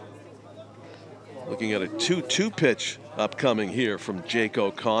Anderson looking at a 2-2 pitch upcoming here from Jake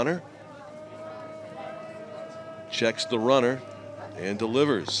O'Connor. Checks the runner and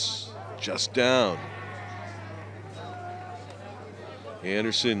delivers just down.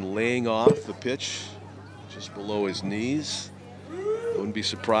 Anderson laying off the pitch just below his knees. I wouldn't be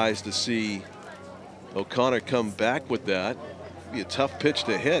surprised to see O'Connor come back with that. It'd be a tough pitch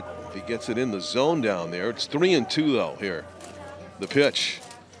to hit if he gets it in the zone down there. It's 3-2 though here. The pitch.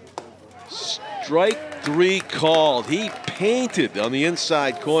 Strike 3 called. He painted on the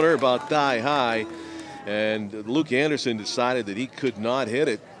inside corner about thigh high, and Luke Anderson decided that he could not hit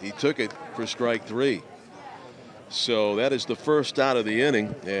it. He took it for strike 3. So that is the first out of the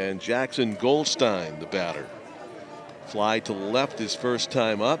inning, and Jackson Goldstein, the batter. Fly to left his first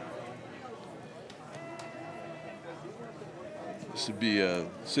time up. This would be a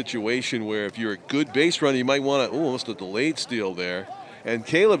situation where if you're a good base runner, you might want to, almost a delayed steal there. And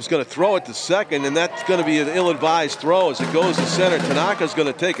Caleb's going to throw it to second, and that's going to be an ill-advised throw as it goes to center. Tanaka's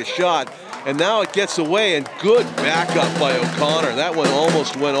going to take a shot. And now it gets away, and good backup by O'Connor. That one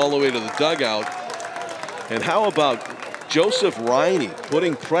almost went all the way to the dugout. And how about Joseph Riney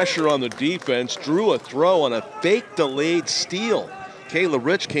putting pressure on the defense, drew a throw on a fake delayed steal. Kayla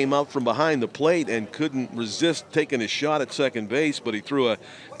Rich came out from behind the plate and couldn't resist taking a shot at second base, but he threw a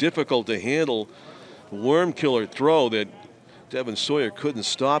difficult to handle worm killer throw that Devin Sawyer couldn't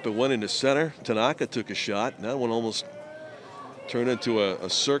stop. It went into center. Tanaka took a shot, and that one almost turned into a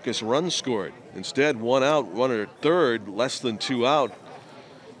circus run scored. Instead, one out, runner at third, less than 2 out.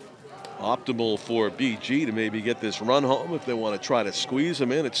 Optimal for BG to maybe get this run home if they want to try to squeeze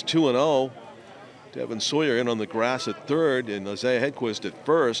him in. It's 2-0. Devin Sawyer in on the grass at third and Isaiah Hedquist at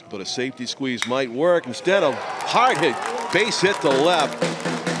first, but a safety squeeze might work. Instead of hard hit, base hit to left.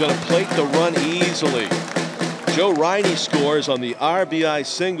 Going to plate the run easily. Joe Riney scores on the RBI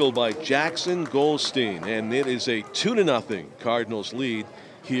single by Jackson Goldstein, and it is a 2-0 Cardinals lead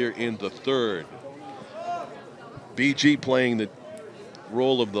here in the third. BG playing the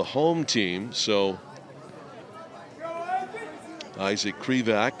role of the home team, so Isaac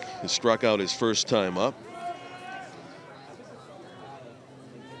Krivak has struck out his first time up.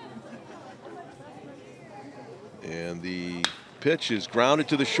 And the pitch is grounded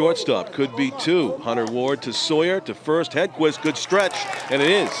to the shortstop. Could be two. Hunter Ward to Sawyer to first. Hedquist, good stretch. And it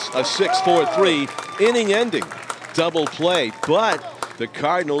is a 6-4-3 inning-ending double play. But the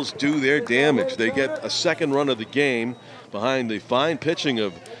Cardinals do their damage. They get a second run of the game behind the fine pitching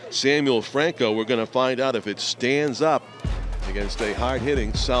of Samuel Franco. We're going to find out if it stands up against a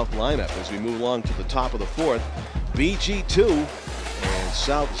hard-hitting South lineup as we move along to the top of the fourth. BG 2 and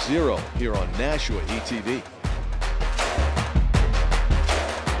South 0 here on Nashua ETV.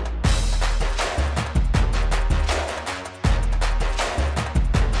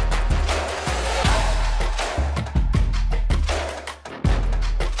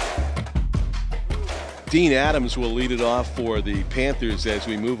 Dean Adams will lead it off for the Panthers as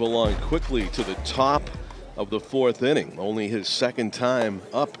we move along quickly to the top of the fourth inning. Only his second time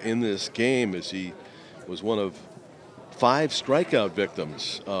up in this game, as he was one of 5 strikeout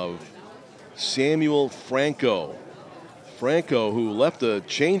victims of Samuel Franco. Franco, who left a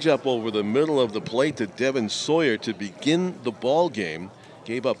changeup over the middle of the plate to Devin Sawyer to begin the ball game,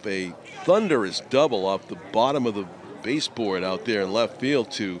 gave up a thunderous double off the bottom of the baseboard out there in left field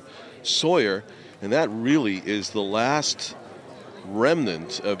to Sawyer. And that really is the last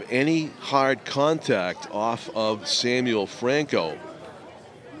remnant of any hard contact off of Samuel Franco.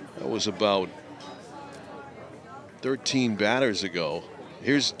 That was about 13 batters ago.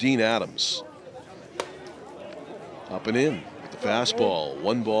 Here's Dean Adams. Up and in with the fastball.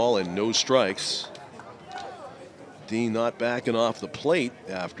 1 ball and no strikes. Dean not backing off the plate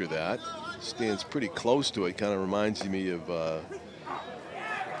after that. Stands pretty close to it. Kind of reminds me of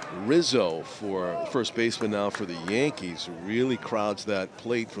Rizzo, for first baseman now for the Yankees, who really crowds that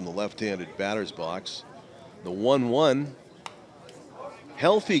plate from the left-handed batter's box. The 1-1.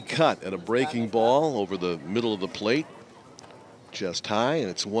 Healthy cut at a breaking ball over the middle of the plate. Just high, and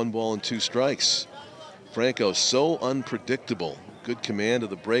it's 1 ball and 2 strikes. Franco so unpredictable. Good command of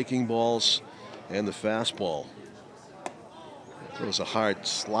the breaking balls and the fastball. There was a hard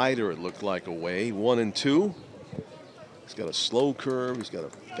slider, it looked like, away. 1-2. He's got a slow curve. He's got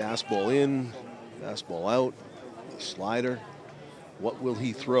a fastball in, fastball out, a slider. What will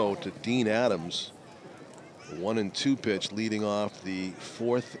he throw to Dean Adams? The 1-2 pitch leading off the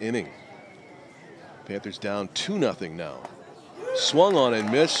fourth inning. Panthers down 2-0 now. Swung on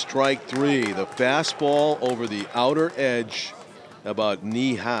and missed, strike 3. The fastball over the outer edge, about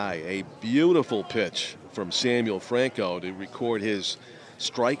knee high. A beautiful pitch from Samuel Franco to record his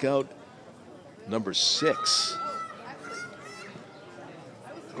strikeout number 6.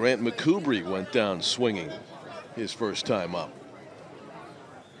 Grant McCoubrey went down swinging his first time up.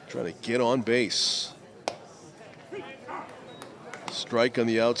 Trying to get on base. Strike on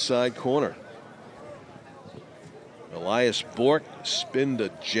the outside corner. Elias Bork spinned a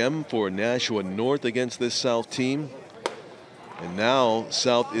gem for Nashua North against this South team. And now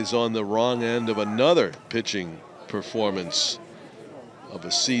South is on the wrong end of another pitching performance of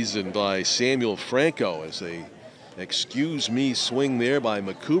the season by Samuel Franco, as a excuse me swing there by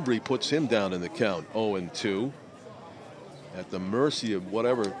McCoubrey puts him down in the count. 0-2. At the mercy of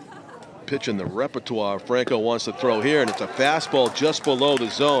whatever pitch in the repertoire Franco wants to throw here, and it's a fastball just below the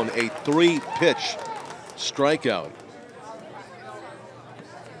zone. A 3-pitch strikeout.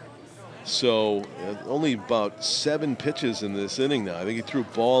 So only about 7 pitches in this inning now. I think he threw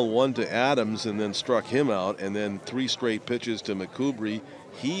ball 1 to Adams and then struck him out, and then 3 straight pitches to McCoubrey.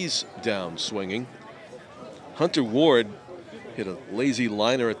 He's down swinging. Hunter Ward Hit a lazy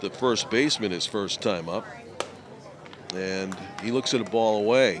liner at the first baseman his first time up. And he looks at a ball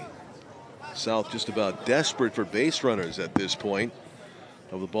away. South just about desperate for base runners at this point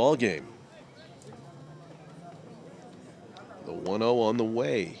of the ball game. The 1-0 on the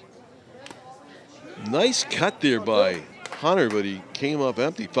way. Nice cut there by Hunter, but he came up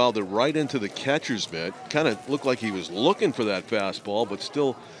empty, fouled it right into the catcher's mitt. Kind of looked like he was looking for that fastball, but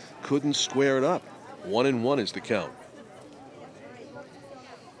still couldn't square it up. 1-1 is the count.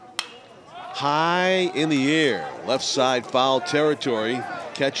 High in the air, left side foul territory.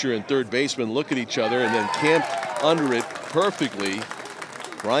 Catcher and third baseman look at each other and then camp under it perfectly.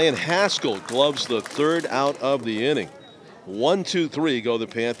 Ryan Haskell gloves the third out of the inning. 1-2-3 go the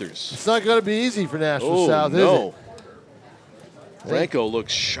Panthers. It's not going to be easy for Nashua South, is it? Franco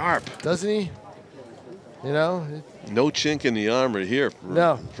looks sharp. Doesn't he? You know? No chink in the armor here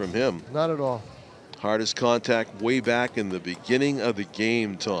from him. Not at all. Hardest contact way back in the beginning of the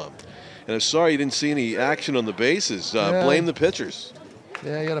game, Tom. And I'm sorry you didn't see any action on the bases. Blame the pitchers.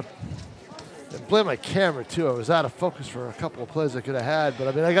 Yeah, I got to blame my camera, too. I was out of focus for a couple of plays I could have had. But,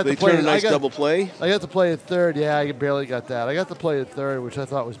 I mean, I got to play. They turned a nice double play? I got to play at third. Yeah, I barely got that. I got to play at third, which I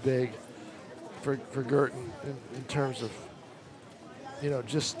thought was big for Guertin in terms of, you know,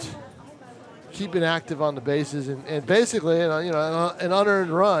 just keeping active on the bases and basically, you know, an unearned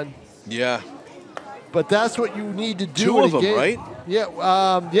run. Yeah. But that's what you need to do Two in of a them, game. right?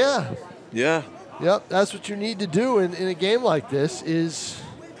 Yeah. Yeah. Yeah. Yep. That's what you need to do in a game like this is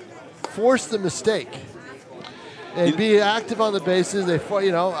force the mistake and be active on the bases.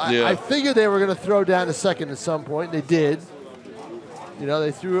 I figured they were going to throw down to second at some point. They did. You know,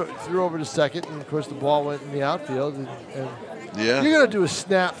 they threw over to second, and of course the ball went in the outfield. And you're going to do a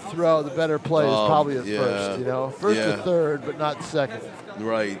snap throw. The better play is probably at first. You know, first to third, but not second.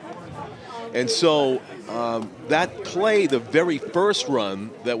 Right. And so that play, the very first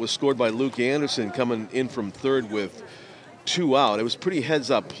run that was scored by Luke Anderson coming in from third with 2 out, it was pretty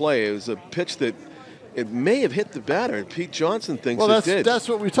heads-up play. It was a pitch that it may have hit the batter, and Pete Johnson thinks it did. That's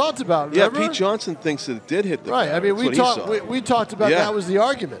what we talked about, remember? Yeah, Pete Johnson thinks that it did hit the batter. Right, I mean, we talked about that was the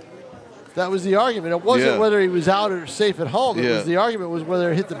argument. That was the argument. It wasn't whether he was out or safe at home. It was the argument was whether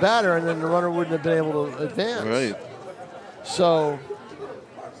it hit the batter, and then the runner wouldn't have been able to advance. Right. So...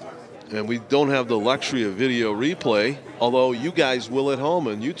 And we don't have the luxury of video replay, although you guys will at home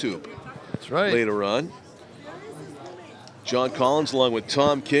on YouTube. That's right. Later on. John Collins along with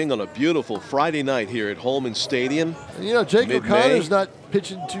Tom King on a beautiful Friday night here at Holman Stadium. And you know, Jake O'Connor's not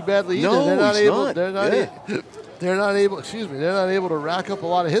pitching too badly either. No, they're not he's able. not. They're not able. Excuse me. They're not able to rack up a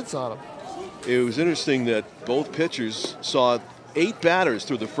lot of hits on him. It was interesting that both pitchers saw 8 batters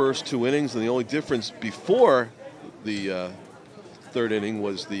through the first 2 innings, and the only difference before the third inning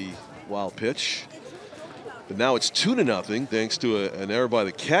was the wild pitch. But now it's 2-0 thanks to an error by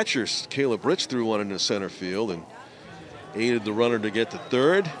the catcher. Caleb Rich threw one into center field and aided the runner to get to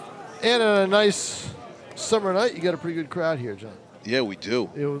third. And on a nice summer night, you got a pretty good crowd here, John. Yeah, we do.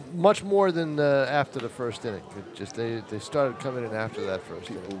 It was much more than after the first inning. It just they started coming in after that first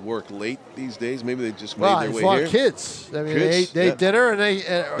inning. People work late these days. Maybe they just made their way here. Well, it's a lot of kids. I mean, they ate dinner and they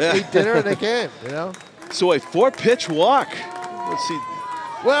ate dinner and they came. You know. So a 4-pitch walk. Let's see.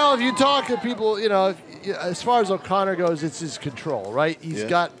 Well, if you talk to people, you know, as far as O'Connor goes, it's his control, right? He's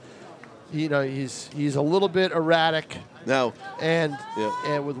got, you know, he's a little bit erratic. Now, and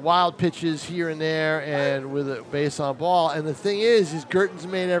with wild pitches here and there, and with a base on ball. And the thing is Guertin's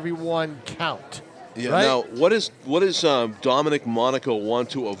made every one count. Yeah. Right? Now, what does Dominic Monaco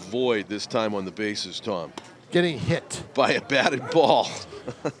want to avoid this time on the bases, Tom? Getting hit by a batted ball.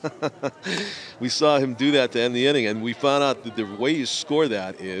 We saw him do that to end the inning, and we found out that the way you score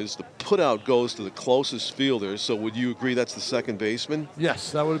that is the putout goes to the closest fielder. So would you agree that's the second baseman?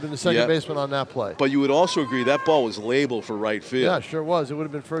 Yes, that would have been the second baseman on that play. But you would also agree that ball was labeled for right field. Yeah, sure was. It would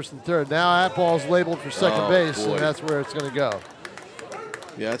have been first and third. Now that ball's labeled for second base, and that's where it's going to go.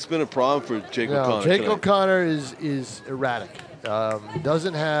 Yeah, it's been a problem for Jake O'Connor. Jake O'Connor is erratic.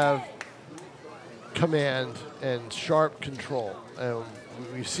 Doesn't have command and sharp control. And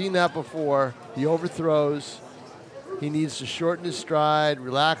we've seen that before. He overthrows. He needs to shorten his stride,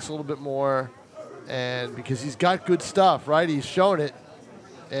 relax a little bit more, and because he's got good stuff, right? He's shown it,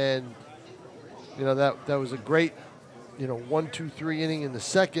 and you know that was a great, 1-2-3 inning in the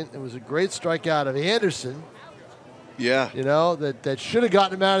second. It was a great strikeout of Anderson. Yeah. That should have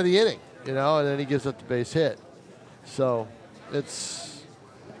gotten him out of the inning. And then he gives up the base hit. So it's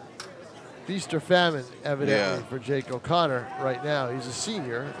feast or famine, evidently, for Jake O'Connor right now. He's a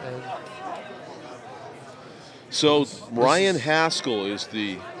senior. And so Ryan Haskell is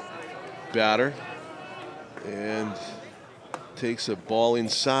the batter. And takes a ball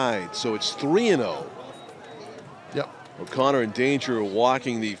inside, so it's 3-0. Yep. O'Connor in danger of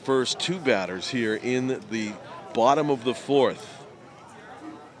walking the first two batters here in the bottom of the fourth.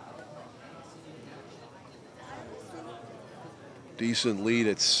 Decent lead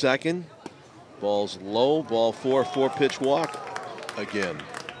at second. Ball's low, ball 4, 4-pitch walk again.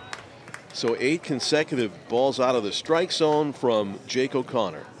 So 8 consecutive balls out of the strike zone from Jake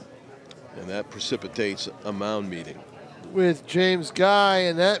O'Connor. And that precipitates a mound meeting with James Guy,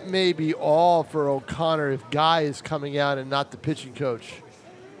 and that may be all for O'Connor if Guy is coming out and not the pitching coach.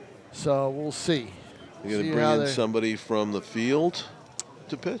 So we'll see. You're going to bring in somebody from the field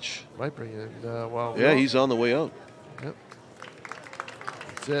to pitch? Might bring in, well. Yeah, he's on the way out. Yep.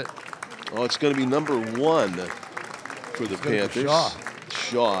 That's it. Oh, it's going to be number 1 for the Panthers.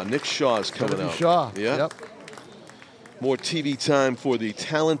 Shaw. Nick Shaw is coming out. Shaw. Yeah. Yep. More TV time for the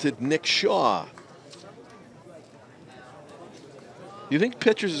talented Nick Shaw. You think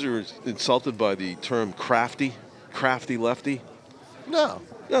pitchers are insulted by the term crafty lefty? No.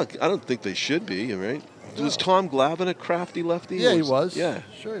 No, I don't think they should be, right? No. Was Tom Glavine a crafty lefty? Yeah, he was. Yeah.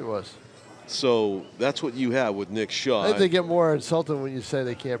 Sure he was. So that's what you have with Nick Shaw. I think they get more insulted when you say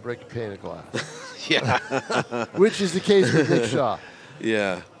they can't break a pane of glass. Yeah. Which is the case with Nick Shaw.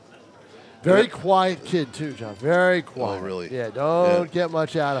 Yeah. Very quiet kid, too, John. Very quiet. Oh, really? Yeah, don't get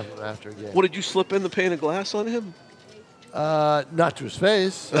much out of him after a game. What, did you slip in the pane of glass on him? Not to his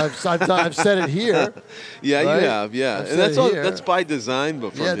face. I've said it here. Yeah, right? you have, yeah. And that's by design.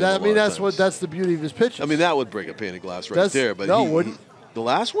 But yeah, that's the beauty of his pitches. I mean, that would break a pane of glass there. But no, wouldn't. The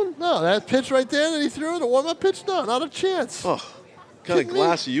last one? No, that pitch right there that he threw, the warm-up pitch, no, not a chance. Oh, what kind of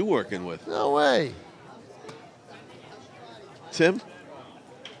glass are you working with? No way. Tim,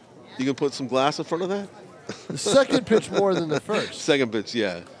 you can put some glass in front of that? The second pitch more than the first. Second pitch,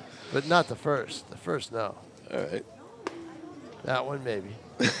 yeah. But not the first. The first, no. All right. That one, maybe.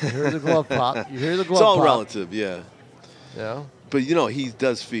 You hear the glove pop. You hear the glove pop. It's all pop. relative, yeah. Yeah. But, he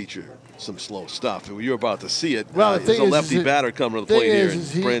does feature some slow stuff. You're about to see it. Well, the thing there's a lefty batter coming to the plate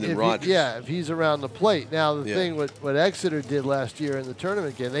here, Brandon Rogers. If he's around the plate. Now, the thing what Exeter did last year in the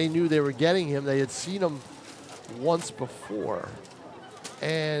tournament game, they knew they were getting him. They had seen him once before.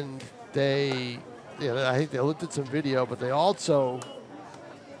 And I think they looked at some video, but they also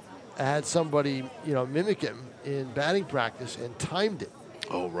had somebody, mimic him in batting practice and timed it.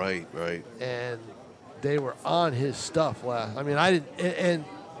 Oh, right. And they were on his stuff last. I mean, I didn't, and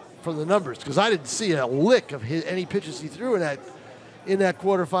from the numbers, because I didn't see a lick of any pitches he threw in that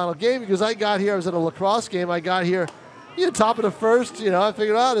quarterfinal game, because I got here, I was at a lacrosse game, I got here, top of the first, I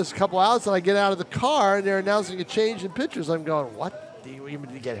figured out there's a couple outs, and I get out of the car, and they're announcing a change in pitchers. I'm going, what? Did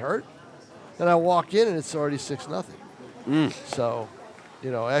you get hurt? And I walk in, and it's already 6-0. So,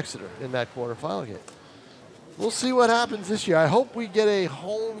 Exeter in that quarterfinal game. We'll see what happens this year. I hope we get a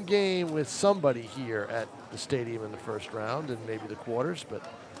home game with somebody here at the stadium in the first round and maybe the quarters, but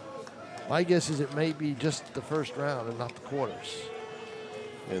my guess is it may be just the first round and not the quarters.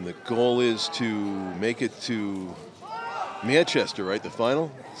 And the goal is to make it to Manchester, right? The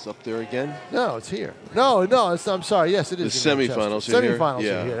final? It's up there again? No, it's here. No, I'm sorry. Yes, it is. The semifinals are here. Semifinals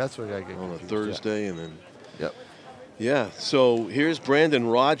are here. That's what I get on a Thursday, and then. Yep. Yeah. So here's Brandon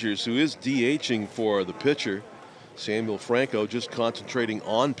Rogers, who is DHing for the pitcher. Samuel Franco just concentrating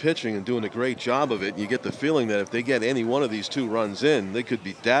on pitching and doing a great job of it. And you get the feeling that if they get any one of these two runs in, they could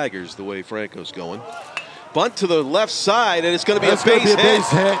be daggers the way Franco's going. Bunt to the left side, and it's going to be a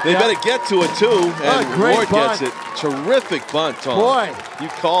base hit. They better get to it, too. And Ward gets it. Terrific bunt, Tom. Boy. You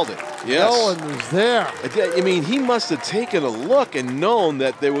called it. Yes. No one was there. I mean, he must have taken a look and known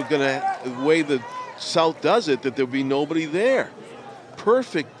that they were going to, the way the South does it, that there would be nobody there.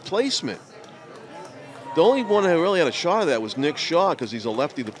 Perfect placement. The only one who really had a shot of that was Nick Shaw, because he's a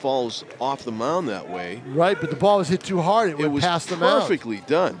lefty that falls off the mound that way. Right, but the ball was hit too hard. It went past the mound. Perfectly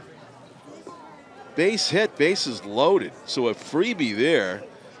done. Base hit, bases loaded. So a freebie there,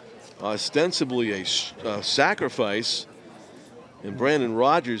 ostensibly a sacrifice, and Brandon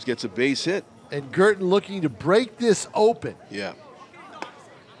Rogers gets a base hit. And Guertin looking to break this open. Yeah.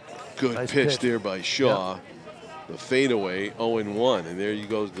 Good pitch there by Shaw. Yeah. The fadeaway, 0-1, and there you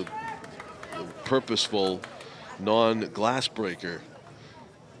go, the purposeful non-glass breaker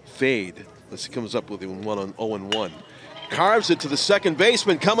fade. This comes up with one on 0-1. Carves it to the second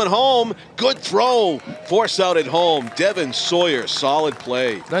baseman, coming home. Good throw. Force out at home. Devin Sawyer, solid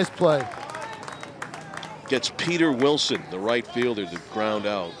play. Nice play. Gets Peter Wilson, the right fielder, to ground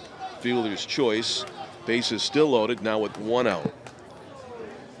out. Fielder's choice. Bases still loaded, now with 1 out.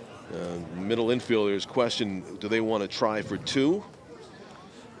 Middle infielders question, do they want to try for 2?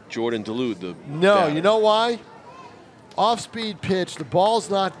 Jordan Duluth, the No, batter. You know why? off-speed pitch, the ball's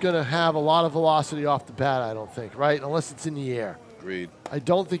not going to have a lot of velocity off the bat, I don't think, right? Unless it's in the air. Agreed. I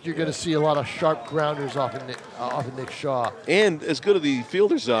don't think you're going to see a lot of sharp grounders off of Nick Shaw. And as good as the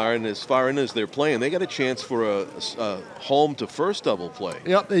fielders are and as far in as they're playing, they got a chance for a home to first double play.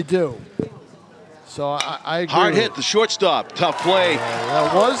 Yep, they do. So I agree. Hard hit, the shortstop, tough play.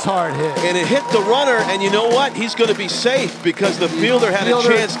 That was hard hit. And it hit the runner, and you know what? He's going to be safe because the fielder had a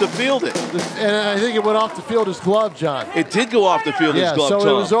chance to field it. And I think it went off the fielder's glove, John. It did go off the fielder's glove, so Tom.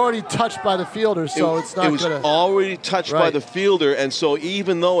 it was already touched by the fielder, so it's not going to... It was already touched by the fielder, and so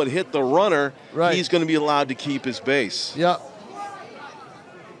even though it hit the runner, he's going to be allowed to keep his base. Yep.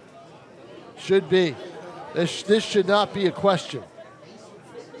 Should be. This should not be a question.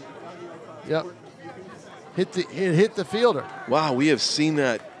 Yep. It hit the fielder. Wow, we have seen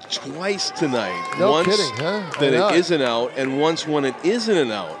that twice tonight. No once kidding, huh? that it isn't out, and once when it isn't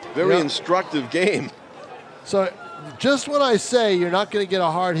an out. Very instructive game. So just when I say you're not going to get a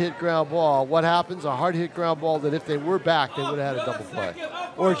hard hit ground ball, what happens? A hard hit ground ball that if they were back, they would have had a double play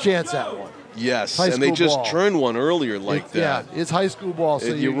or a chance at one. Yes, and they just turned one earlier like that. Yeah, it's high school ball.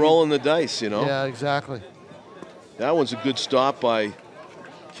 So you're rolling the dice, you know? Yeah, exactly. That one's a good stop by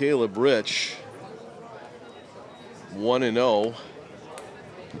Caleb Rich. 1-0.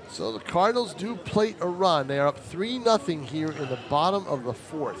 So the Cardinals do plate a run. They are up 3-0 here in the bottom of the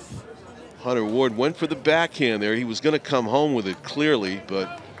fourth. Hunter Ward went for the backhand there. He was going to come home with it clearly,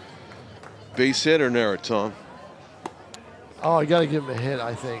 but base hit or narrow, Tom? Oh, you got to give him a hit,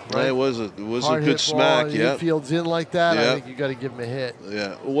 I think. Right? It was a good smack. Yeah, field's in like that. I think you got to give him a hit.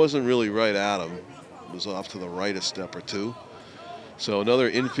 Yeah, it wasn't really right at him. It was off to the right a step or two. So another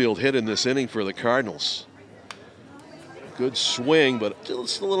infield hit in this inning for the Cardinals. Good swing, but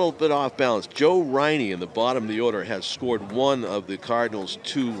just a little bit off balance. Joe Riney in the bottom of the order has scored one of the Cardinals'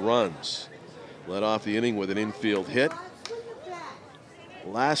 2 runs. Led off the inning with an infield hit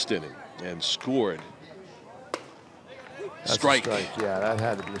last inning and scored. That's strike. A strike. Yeah, that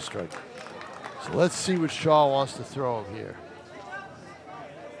had to be a strike. So let's see what Shaw wants to throw him here.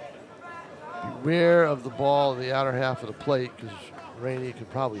 Beware of the ball in the outer half of the plate because Rainey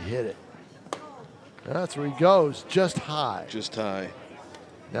could probably hit it. That's where he goes, just high. Just high.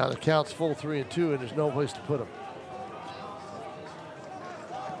 Now the count's full 3-2, and there's no place to put him.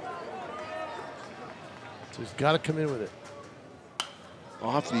 So he's got to come in with it.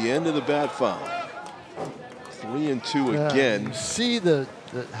 Off the end of the bat foul. 3-2 again. You see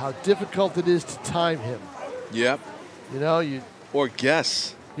how difficult it is to time him. Yep. You know, or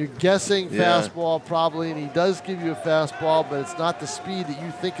guess. You're guessing fastball probably, and he does give you a fastball, but it's not the speed that you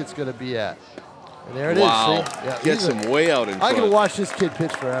think it's going to be at. And there it is. See? Yeah, gets him way out in front. I can watch this kid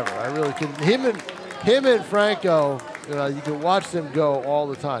pitch forever. I really can. Him and Franco, you can watch them go all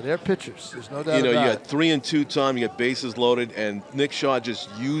the time. They're pitchers. There's no doubt about it. You got 3-2, Tom. You got bases loaded, and Nick Shaw just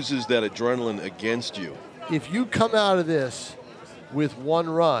uses that adrenaline against you. If you come out of this with 1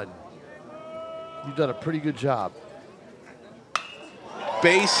 run, you've done a pretty good job.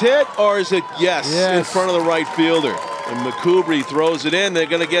 Base hit, or is it in front of the right fielder? And McCoubry throws it in. They're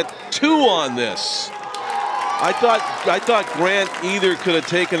going to get 2 on this. I thought Grant either could have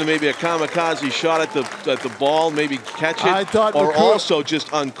taken maybe a kamikaze shot at the ball, maybe catch it, or also just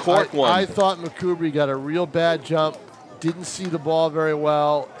uncork one. I thought McCoubry got a real bad jump, didn't see the ball very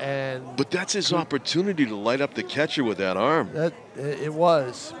well, but that's his opportunity to light up the catcher with that arm. It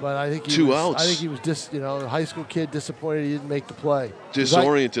was, but I think he was, I think he was just a high school kid disappointed he didn't make the play.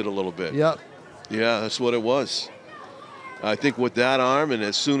 Disoriented a little bit. Yep. Yeah, that's what it was. I think with that arm, and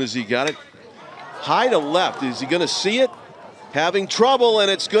as soon as he got it high to left, is he going to see it? Having trouble,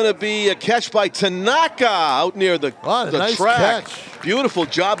 and it's going to be a catch by Tanaka out near the nice track. Catch. Beautiful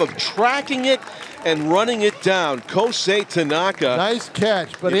job of tracking it and running it down. Kosei Tanaka. Nice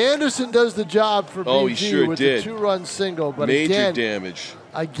catch, but Anderson does the job for BG he sure with did. the 2-run single. But Major damage.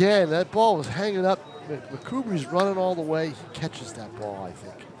 Again, that ball was hanging up. McCoubry's running all the way. He catches that ball, I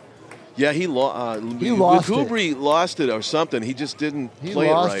think. Yeah, he lost it. McCoubry lost it or something. He just didn't play it right.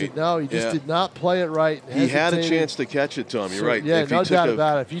 He lost it. No, he just did not play it right. He had a chance to catch it, Tom. You're right. Yeah, no doubt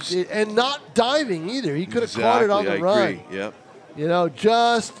about it. And not diving either. He could have caught it on the run. I agree. Yep.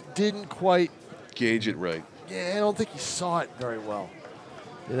 Just didn't quite gauge it right. Yeah, I don't think he saw it very well.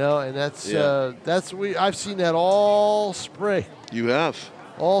 And that's I've seen that all spring. You have.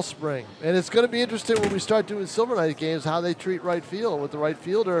 All spring. And it's going to be interesting when we start doing Silver Knight games how they treat right field with the right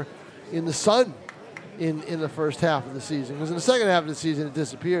fielder in the sun in the first half of the season. Because in the second half of the season, it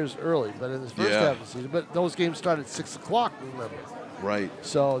disappears early. But in the first half of the season, but those games start at 6 o'clock, remember. Right.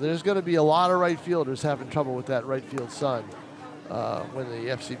 So there's going to be a lot of right fielders having trouble with that right field sun when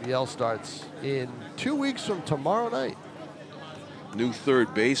the FCBL starts in 2 weeks from tomorrow night. New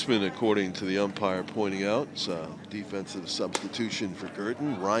third baseman, according to the umpire pointing out. It's a defensive substitution for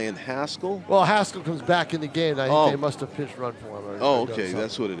Guertin. Ryan Haskell. Well, Haskell comes back in the game. I think they must have pitched run for him. Oh, okay,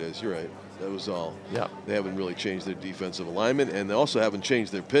 that's what it is. You're right. That was all. Yeah. They haven't really changed their defensive alignment, and they also haven't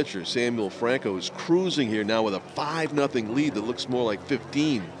changed their pitcher. Samuel Franco is cruising here now with a 5-0 lead that looks more like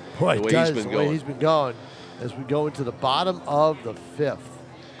 15. Boy, the way does, he's been the going. way he's been going as we go into the bottom of the 5th.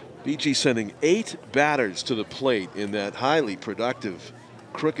 BG sending 8 batters to the plate in that highly productive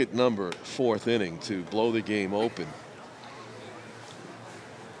cricket number 4th inning to blow the game open.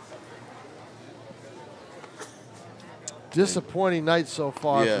 Disappointing night so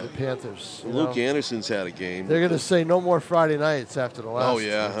far for the Panthers. Luke Anderson's had a game. They're going to say no more Friday nights after the last. Oh,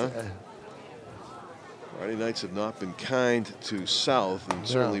 yeah, huh? Friday nights have not been kind to South, and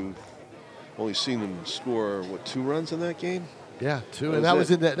certainly we've only seen them score, what, 2 runs in that game? Yeah, 2, and that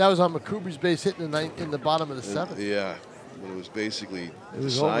was on McCubrie's base hit in the bottom of the 7th. Yeah, when it was basically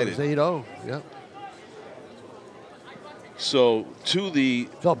decided. It was 8-0, yeah. So, to the...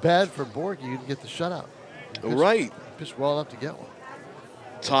 Felt bad for Borg. You didn't get the shutout. Right. Pitched well enough to get one.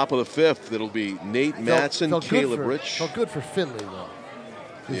 Top of the 5th, it'll be Nate Matson, Caleb Rich. Felt good for Finley, though.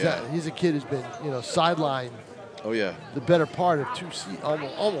 Yeah. He's a kid who's been, sidelined. Oh, yeah. The better part of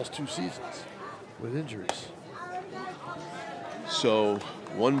almost 2 seasons with injuries. So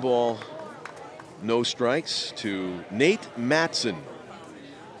 1 ball, no strikes to Nate Matson.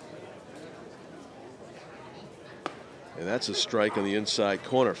 And that's a strike on the inside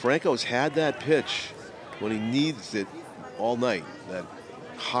corner. Franco's had that pitch when he needs it all night. That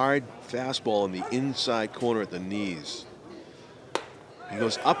hard fastball in the inside corner at the knees. He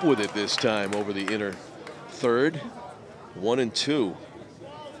goes up with it this time over the inner third. 1-2.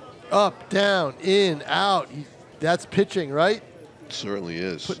 Up, down, in, out. That's pitching, right? Certainly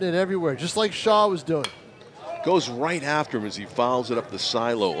is. Putting it everywhere, just like Shaw was doing. Goes right after him as he fouls it up the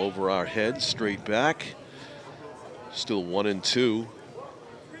silo over our heads, straight back. Still 1-2.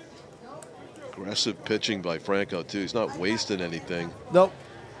 Aggressive pitching by Franco, too. He's not wasting anything. Nope.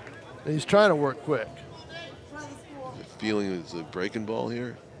 And he's trying to work quick. The feeling is a breaking ball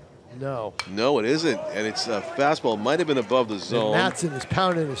here? No. No, it isn't. And it's a fastball. Might have been above the zone. And Matson is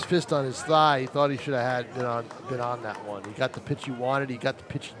pounding his fist on his thigh. He thought he should have been on that one. He got the pitch he wanted. He got the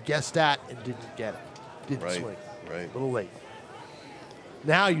pitch he guessed at and didn't get it. Didn't swing. Right. A little late.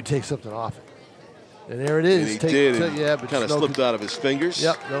 Now you take something off it. And there it is. And he did. But kind of slipped out of his fingers.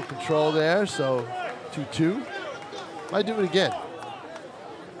 Yep, no control there. So 2-2. Might do it again.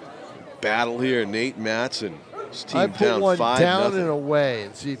 Battle here, Nate Matson. His team I put down one 5-0. down and away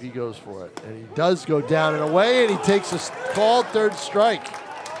and see if he goes for it. And he does go down and away, and he takes a called 3rd strike.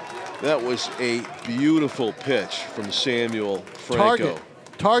 That was a beautiful pitch from Samuel Franco.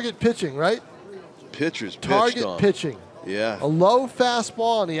 Target pitching, right? Pitcher's pitched Target on. pitching. Yeah. A low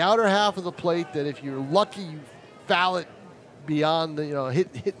fastball on the outer half of the plate that if you're lucky, you foul it beyond the,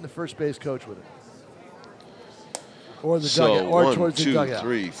 hitting the first base coach with it. Or the dugout, or towards the dugout. 1, 2,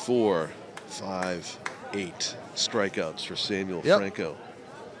 3, 4, 5, 8 strikeouts for Samuel Franco.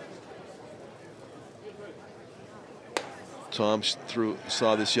 Tom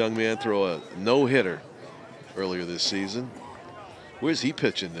saw this young man throw a no-hitter earlier this season. Where's he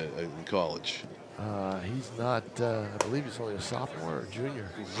pitching in college? He's not, I believe he's only a sophomore or junior.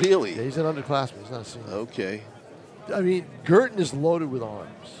 Really? Yeah, he's an underclassman. He's not a senior. Okay. I mean, Guertin is loaded with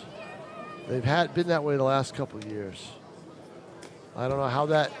arms. They've been that way the last couple of years. I don't know how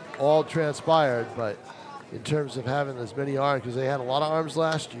that all transpired, but in terms of having as many arms, because they had a lot of arms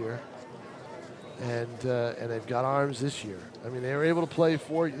last year, and they've got arms this year. I mean, they were able to play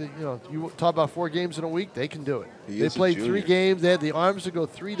you talk about 4 games in a week, they can do it. They played 3 games. They had the arms to go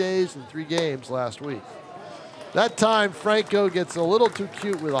 3 days and 3 games last week. That time, Franco gets a little too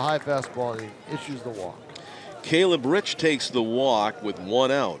cute with a high fastball, and he issues the walk. Caleb Rich takes the walk with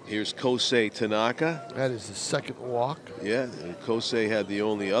 1 out. Here's Kosei Tanaka. That is the 2nd walk. Yeah, and Kosei had the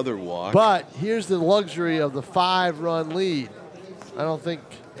only other walk. But here's the luxury of the 5-run lead. I don't think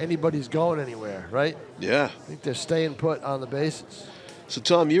anybody's going anywhere, right? Yeah. I think they're staying put on the bases. So,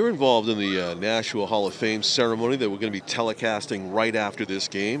 Tom, you're involved in the Nashua Hall of Fame ceremony that we're going to be telecasting right after this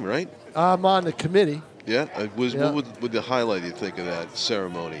game, right? I'm on the committee. Yeah? What would the highlight you think of that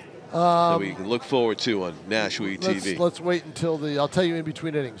ceremony that we can look forward to on Nashua TV? Let's wait until I'll tell you in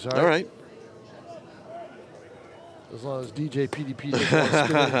between innings, all right? All right. As long as DJ PDP doesn't want to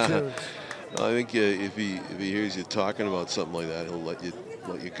spin any tunes. I think if he hears you talking about something like that, he'll let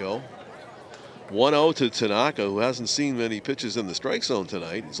you go. 1-0 to Tanaka, who hasn't seen many pitches in the strike zone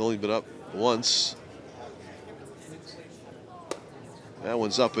tonight. He's only been up once. That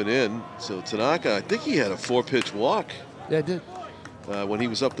one's up and in. So Tanaka, I think he had a 4-pitch walk. Yeah, he did. when he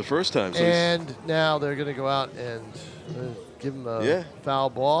was up the first time. So and now they're going to go out and give him a foul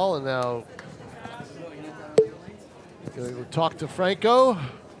ball. And now going to go talk to Franco.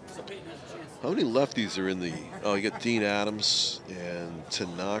 How many lefties are in the? Oh, you got Dean Adams and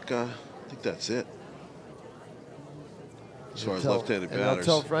Tanaka. I think that's it. As far as left-handed batters. I'll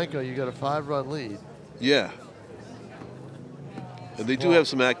tell Franco you got a 5-run lead. Yeah. And they do have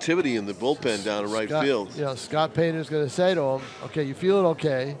some activity in the bullpen down in right field. You know, Scott Painter's going to say to him, okay, you feeling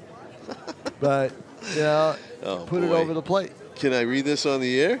okay, but, you know, put it over the plate. Can I read this on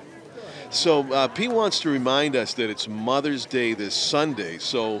the air? So Pete wants to remind us that it's Mother's Day this Sunday.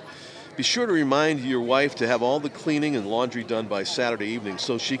 So be sure to remind your wife to have all the cleaning and laundry done by Saturday evening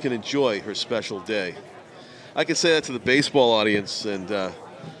so she can enjoy her special day. I can say that to the baseball audience and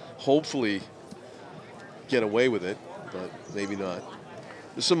hopefully get away with it, but maybe not.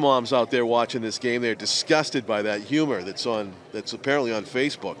 There's some moms out there watching this game. They're disgusted by that humor that's apparently on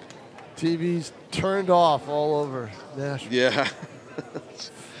Facebook. TV's turned off all over Nashua. Yeah.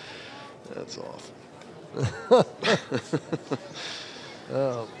 That's awful.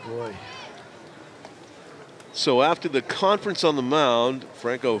 Oh, boy. So after the conference on the mound,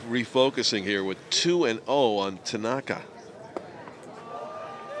 Franco refocusing here with 2-0 on Tanaka.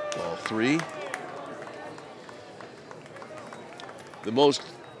 Ball 3. The most,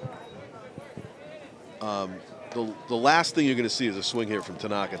 the last thing you're going to see is a swing here from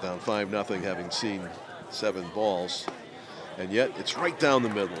Tanaka down 5-0, having seen 7 balls. And yet it's right down the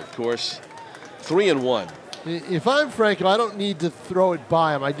middle, of course. 3-1. If I'm Franco, I don't need to throw it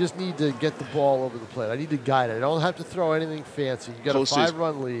by him. I just need to get the ball over the plate. I need to guide it. I don't have to throw anything fancy. You got a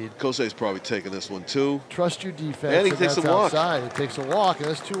 5-run lead. Kosei's probably taking this one too. Trust your defense. And he takes a walk. Outside. He takes a walk, and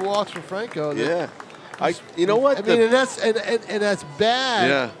that's 2 walks for Franco. Yeah. You know what? I mean, and that's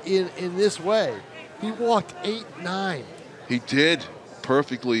bad in this way. He walked 8-9. He did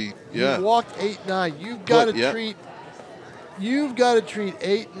perfectly. Yeah. He walked 8-9. You've got to treat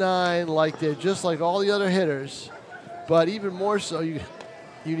 8-9 like they're just like all the other hitters, but even more so, you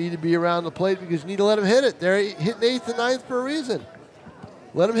need to be around the plate because you need to let them hit it. They're hitting 8th and 9th for a reason.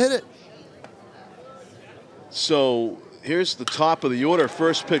 Let them hit it. So here's the top of the order.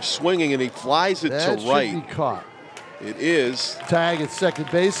 First pitch swinging, and he flies it to right. That should be caught. It is. Tag at second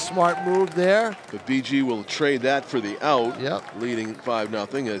base. Smart move there. But BG will trade that for the out. Yep. Leading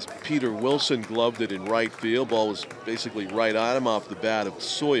 5-0 as Peter Wilson gloved it in right field. Ball was basically right on him off the bat of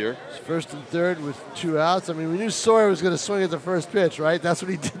Sawyer. First and third with 2 outs. I mean, we knew Sawyer was going to swing at the first pitch, right? That's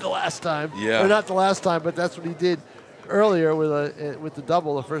what he did the last time. Yeah. Or not the last time, but that's what he did earlier with the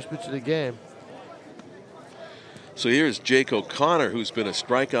double, the first pitch of the game. So here's Jake O'Connor, who's been a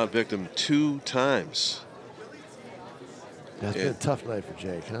strikeout victim 2 times. That's been a tough night for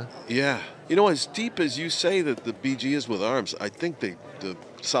Jake, huh? Yeah. You know, as deep as you say that the BG is with arms, I think the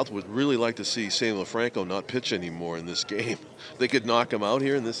South would really like to see Samuel Franco not pitch anymore in this game. They could knock him out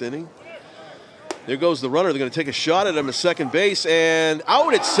here in this inning. There goes the runner. They're going to take a shot at him at second base, and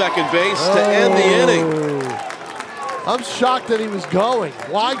out at second base to end the inning. I'm shocked that he was going.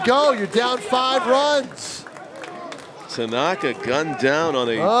 Why go? You're down 5 runs. Tanaka gunned down on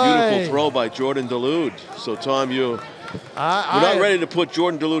a beautiful throw by Jordan Dulude. So, Tom, we're not ready to put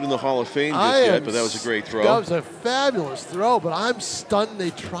Jordan Dulude in the Hall of Fame just yet, but that was a great throw. That was a fabulous throw, but I'm stunned they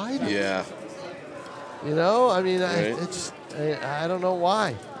tried it. Yeah. You know, I mean, I don't know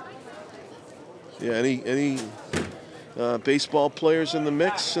why. Yeah, any baseball players in the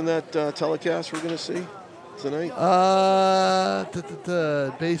mix in that telecast we're going to see tonight?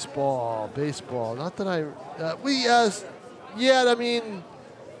 Baseball. Not that I... I mean,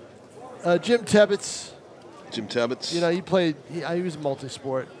 Jim Tebbets. Jim Tebbets. You know, he played. He was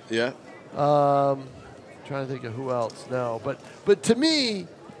multi-sport. Yeah. Trying to think of who else. No, but to me,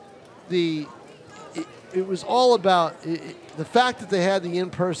 it was all about the fact that they had the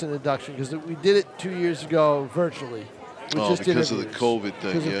in-person induction because we did it 2 years ago virtually. Because of the COVID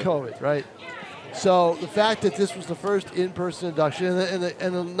thing. Because of COVID, right? So the fact that this was the first in-person induction,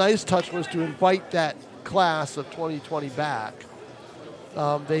 and the nice touch was to invite that class of 2020 back.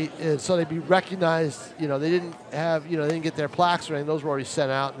 So they'd be recognized. You know, they didn't get their plaques or anything; those were already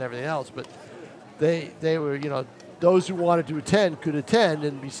sent out and everything else. But they were, you know, those who wanted to attend could attend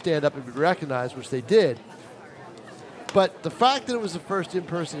and stand up and be recognized, which they did. But the fact that it was the first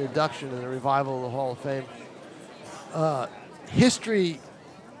in-person induction in the revival of the Hall of Fame, history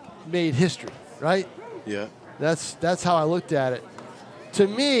made history, right? Yeah. That's how I looked at it. To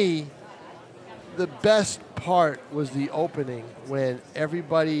me, the best part was the opening when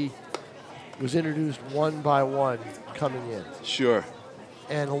everybody was introduced one by one coming in. Sure.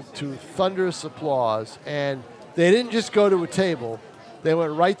 And to thunderous applause. And they didn't just go to a table. They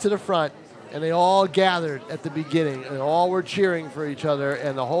went right to the front, and they all gathered at the beginning, and all were cheering for each other,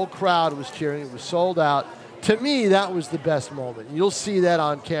 and the whole crowd was cheering. It was sold out. To me, that was the best moment. You'll see that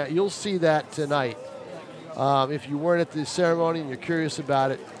on camera. You'll see that tonight. If you weren't at the ceremony and you're curious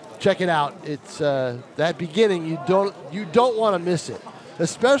about it, check it out. It's that beginning. You don't want to miss it,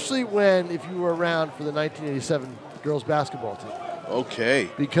 especially if you were around for the 1987 girls basketball team. Okay.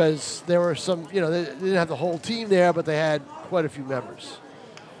 Because there were some, they didn't have the whole team there, but they had quite a few members.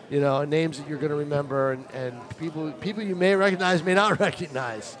 Names that you're going to remember, and people you may recognize, may not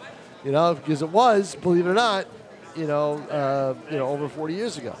recognize. Because it was, believe it or not, over 40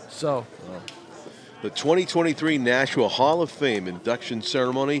 years ago. So. The 2023 Nashua Hall of Fame induction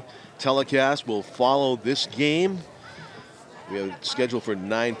ceremony telecast will follow this game. We have it scheduled for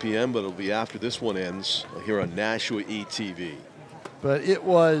 9 p.m., but it'll be after this one ends here on Nashua ETV. But it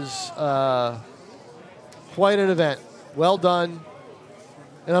was quite an event. Well done.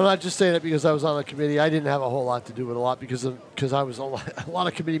 And I'm not just saying it because I was on the committee. I didn't have a whole lot to do with a lot because I was on a lot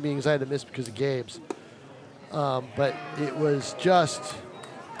of committee meetings I had to miss because of games. But it was just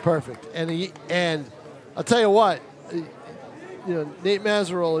perfect. And I'll tell you what, Nate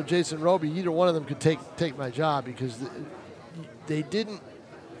Mazzarol or Jason Roby, either one of them could take my job because you didn't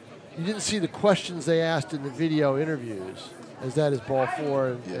see the questions they asked in the video interviews, as that is ball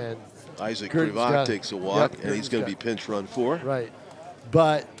 4 and Isaac Krivak takes a walk, and he's going to be pinch run 4. Right.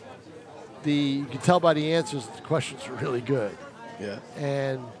 But you can tell by the answers that the questions are really good. Yeah.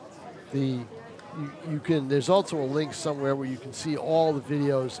 And there's also a link somewhere where you can see all the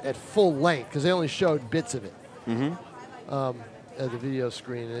videos at full length because they only showed bits of it at the video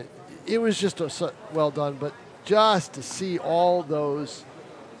screen. It was just well done, but just to see all those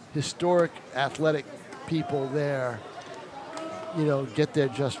historic athletic people there, get their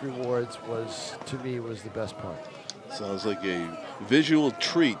just rewards to me was the best part. Sounds like a visual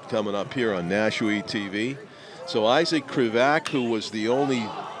treat coming up here on Nashua ETV. So Isaac Krivak, who was the only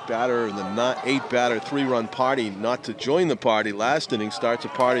batter in the 8-batter 3-run party not to join the party last inning, starts a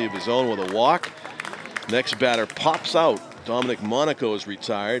party of his own with a walk. Next batter pops out. Dominic Monaco is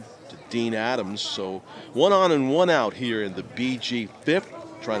retired to Dean Adams. So 1 on and 1 out here in the BG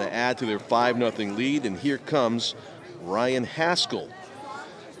 5th, trying to add to their 5-0 lead. And here comes Ryan Haskell,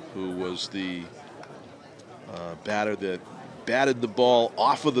 who was the batter that batted the ball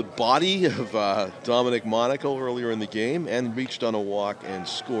off of the body of Dominic Monaco earlier in the game and reached on a walk and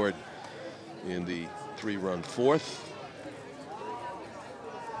scored in the 3-run 4th.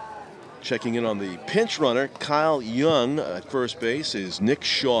 Checking in on the pinch runner, Kyle Young at first base, is Nick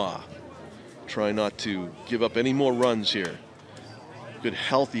Shaw. Trying not to give up any more runs here. Good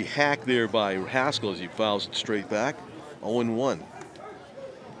healthy hack there by Haskell as he fouls it straight back. 0-1.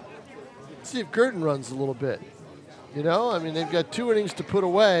 See if Guertin runs a little bit. They've got 2 innings to put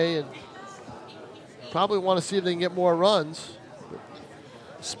away and probably want to see if they can get more runs,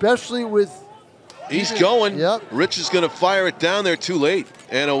 especially with. He's going. Yep. Rich is going to fire it down there too late.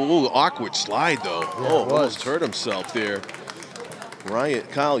 And a little awkward slide, though. Yeah, almost hurt himself there.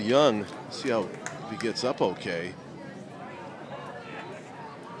 Kyle Young, see how if he gets up okay.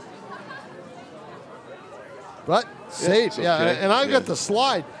 But safe, okay. And I got the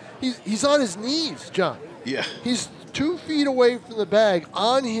slide. He's on his knees, John. Yeah. He's 2 feet away from the bag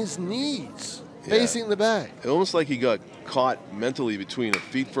on his knees, facing the bag. Almost like he got caught mentally between a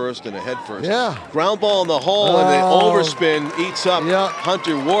feet first and a head first. Yeah. Ground ball in the hole, and the overspin eats up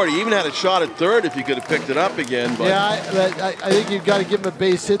Hunter Ward. He even had a shot at third if he could have picked it up again. But I think you've got to give him a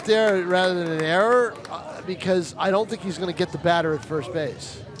base hit there rather than an error because I don't think he's going to get the batter at first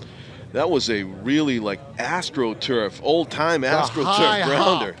base. That was a really AstroTurf, old-time AstroTurf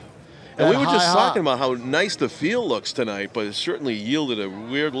grounder. And we were just talking about how nice the field looks tonight, but it certainly yielded a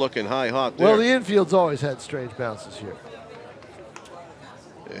weird-looking high hop there. Well, the infield's always had strange bounces here.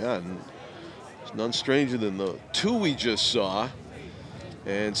 Yeah, and it's none stranger than the 2 we just saw.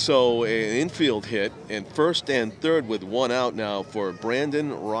 And so an infield hit, and first and third with 1 out now for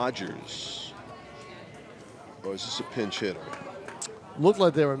Brandon Rogers. Or is this a pinch hitter? Looked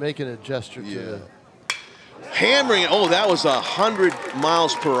like they were making a gesture to the. Hammering it. Oh, that was 100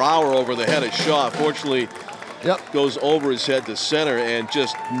 miles per hour over the head of Shaw. Fortunately, goes over his head to center and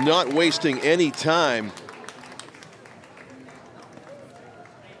just not wasting any time.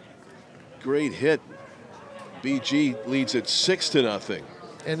 Great hit. BG leads at 6-0.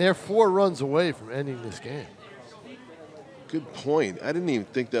 And they're 4 runs away from ending this game. Good point. I didn't even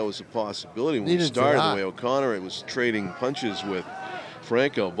think that was a possibility when we started the way O'Connor was trading punches with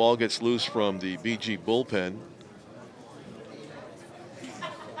Franco. Ball gets loose from the BG bullpen.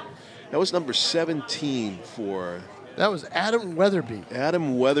 That was number 17 for That was Adam Weatherby.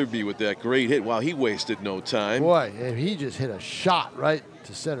 Adam Weatherby with that great hit. Wow, he wasted no time. Boy, and he just hit a shot right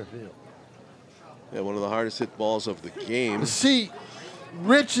to center field. Yeah, one of the hardest hit balls of the game. See,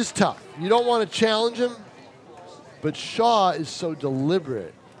 Rich is tough. You don't want to challenge him, but Shaw is so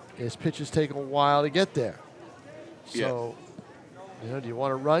deliberate. His pitches take a while to get there. So, you know, do you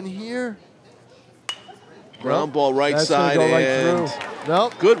want to run here? Ground ball right That's side go and right through.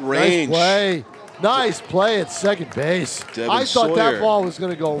 Nope. Good range. Nice play. Nice play at second base. I thought that ball was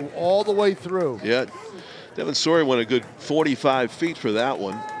going to go all the way through. Yeah. Devin Sawyer went a good 45 feet for that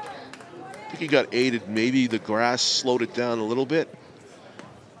one. I think he got aided. Maybe the grass slowed it down a little bit.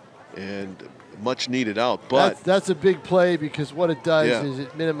 And much needed out. But that's a big play because what it does is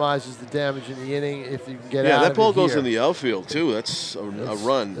it minimizes the damage in the inning if you can get out of it. Yeah, that ball goes in the outfield too. That's a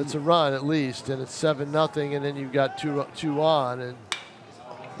run. It's a run at least, and it's 7-0, and then you've got two on, and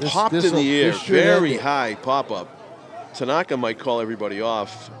popped in the air, very high pop up. Tanaka might call everybody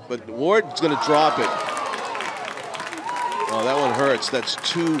off, but Ward's going to drop it. Oh, that one hurts. That's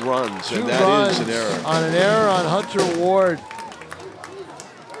 2 runs, and that is an error. On an error on Hunter Ward.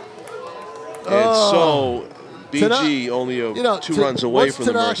 And so BG only 2 runs away from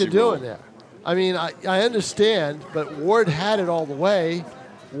the mercy rule. What's Tanaka doing there? I mean, I understand, but Ward had it all the way.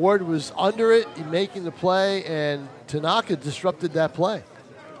 Ward was under it, making the play, and Tanaka disrupted that play.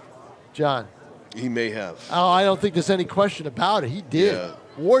 John. He may have. Oh, I don't think there's any question about it. He did. Yeah.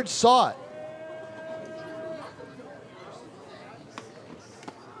 Ward saw it.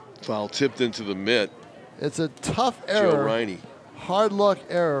 Foul tipped into the mitt. It's a tough error. Joe Riney. Hard luck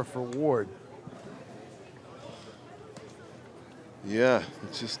error for Ward. Yeah,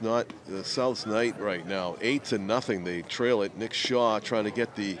 it's just not the South's night right now. 8-0, they trail it. Nick Shaw trying to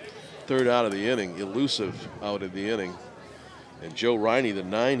get the 3rd out of the inning, elusive out of the inning. And Joe Riney, the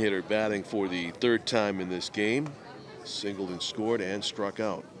 9-hitter, batting for the 3rd time in this game. Singled and scored and struck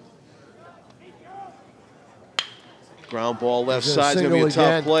out. Ground ball left side is going to be a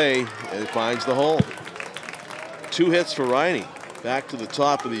tough play, and it finds the hole. 2 hits for Riney. Back to the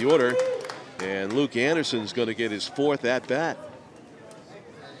top of the order, and Luke Anderson's going to get his 4th at bat.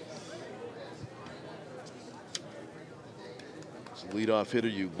 Leadoff hitter,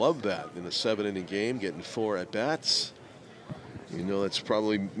 you love that in a 7-inning game, getting 4 at bats. You know that's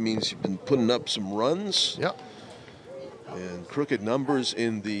probably means you've been putting up some runs. Yep. And crooked numbers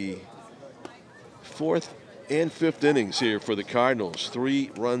in the 4th and 5th innings here for the Cardinals.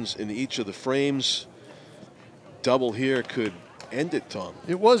 3 runs in each of the frames. Double here could end it, Tom.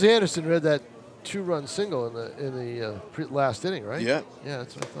 It was Anderson who had that 2-run single in the last inning, right? Yeah. Yeah,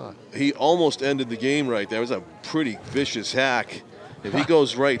 that's what I thought. He almost ended the game right there. It was a pretty vicious hack. If he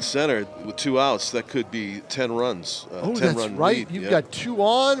goes right center with 2 outs, that could be 10 runs. Oh, that's right. Lead. You've got 2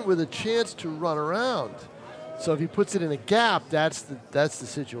 on with a chance to run around. So if he puts it in a gap, that's the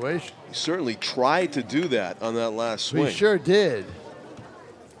situation. He certainly tried to do that on that last swing. He sure did.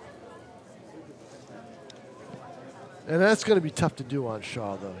 And that's going to be tough to do on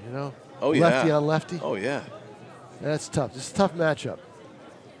Shaw, though, you know? Oh, yeah. Lefty on lefty. Oh, yeah. That's tough. This is a tough matchup.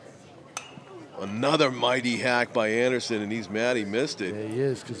 Another mighty hack by Anderson, and he's mad he missed it. Yeah, he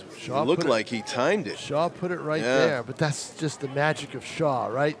is, because Shaw it looked like he timed it. Shaw put it right there, but that's just the magic of Shaw,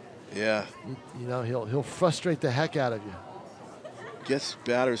 right? Yeah. You know, he'll frustrate the heck out of you. Gets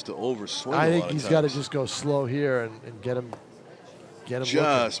batters to overswing. I think he's got to just go slow here and get him.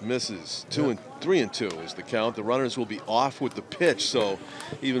 Just misses. 3-2 is the count. The runners will be off with the pitch, so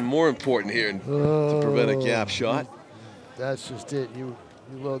even more important here to prevent a gap shot. That's just it. You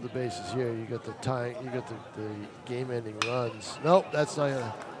load the bases here. You got the time. You got the game-ending runs. Nope, that's not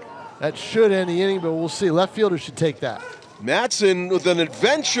gonna. That should end the inning, but we'll see. Left fielder should take that. Matson with an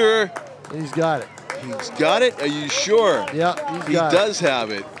adventure. He's got it. He's got it. Are you sure? Yeah, he does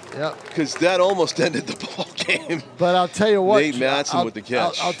have it. Yep. Because that almost ended the ball game. But I'll tell you what, Nate Matson with the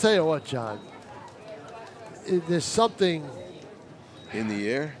catch. I'll tell you what, John. There's something in the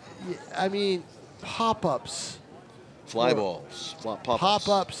air. I mean, pop-ups. Fly balls,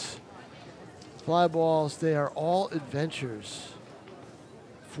 pop-ups, fly balls, they are all adventures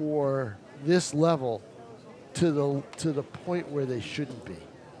for this level to the point where they shouldn't be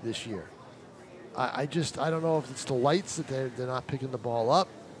this year. I don't know if it's the lights that they're not picking the ball up.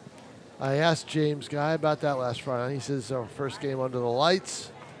 I asked James Guy about that last Friday. He says it's our first game under the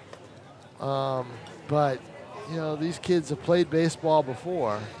lights. But, you know, these kids have played baseball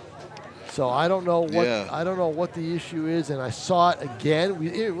before. So I don't know what the issue is, and I saw it again.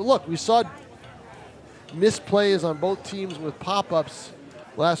 We saw misplays on both teams with pop-ups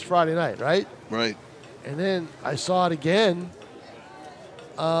last Friday night, right? Right. And then I saw it again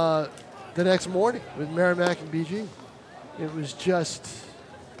the next morning with Merrimack and BG. it was just,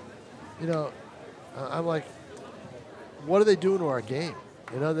 you know, I'm like, what are they doing to our game?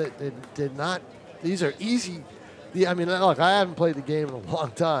 You know, they did not. These are easy. I mean, look, I haven't played the game in a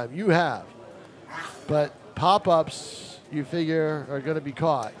long time. You have, but pop-ups, you figure, are going to be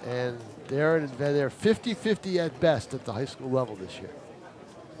caught, and they're 50-50 at best at the high school level this year.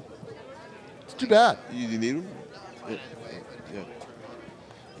 It's too bad. You need them? Yeah.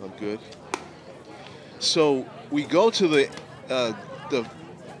 I'm good. So we go to the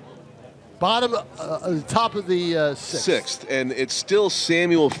bottom, the top of the sixth. And it's still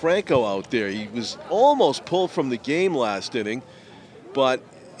Samuel Franco out there. He was almost pulled from the game last inning, but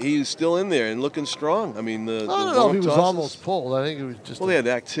he's still in there and looking strong. I mean, I don't know if he was almost pulled. I think it was just. Well, they had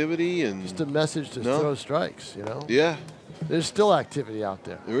activity and just a message to throw strikes. You know. Yeah. There's still activity out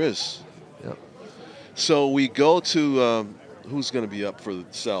there. There is. Yep. So we go to who's going to be up for the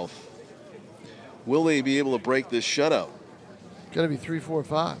South. Will they be able to break this shutout? Going to be 3, 4,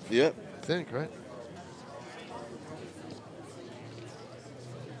 5. Yep. I think, right?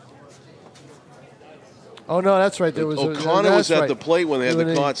 Oh no, that's right. There was O'Connor was at the plate when they had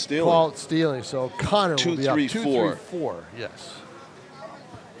the caught stealing. Caught stealing. So O'Connor will be up 2, 3, 4. Yes.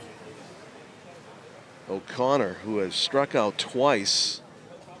 O'Connor, who has struck out twice,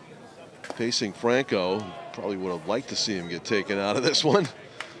 facing Franco, probably would have liked to see him get taken out of this one.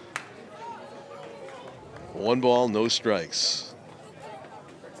 1 ball, no strikes.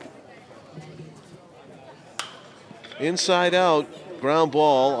 Inside out, ground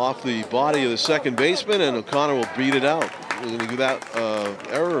ball off the body of the second baseman, and O'Connor will beat it out. We're going to do that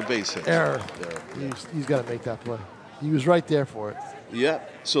error or base hit? Error. He's got to make that play. He was right there for it. Yeah.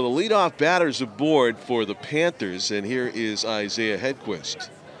 So the leadoff batter's aboard for the Panthers, and here is Isaiah Hedquist.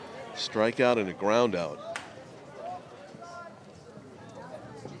 Strikeout and a ground out.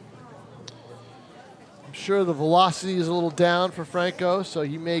 I'm sure the velocity is a little down for Franco, so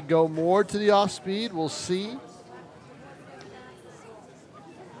he may go more to the off speed. We'll see.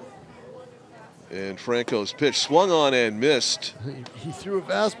 And Franco's pitch swung on and missed. He threw a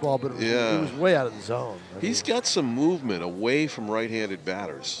fastball, but it was way out of the zone. He's got some movement away from right-handed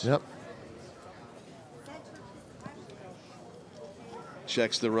batters. Yep.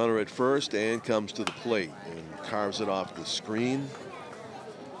 Checks the runner at first and comes to the plate and carves it off the screen.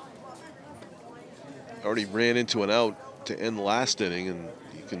 Already ran into an out to end the last inning, and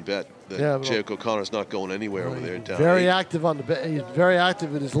you can bet that Jake O'Connor's not going anywhere over there. Down very 8. Active on the. He's very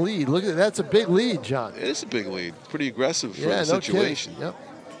active in his lead. Look at that. That's a big lead, John. It is a big lead. Pretty aggressive for the situation. Yep.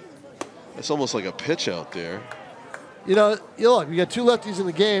 It's almost like a pitch out there. You know, look, you got 2 lefties in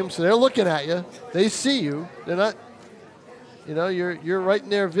the game, so they're looking at you. They see you. They're not. You know, you're right in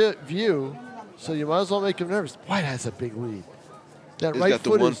their view, so you might as well make them nervous. White has a big lead. That He's right got the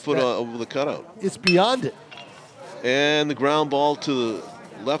 1 foot over the cutout. It's beyond it. And the ground ball to the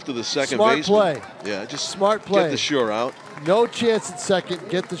left of the second baseman. Smart play. Yeah, just smart play. Get the sure out. No chance at second.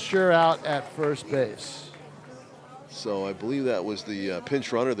 Get the sure out at first base. So I believe that was the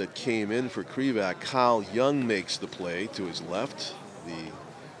pinch runner that came in for Krivak. Kyle Young makes the play to his left. The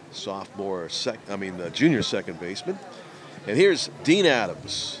junior second baseman. And here's Dean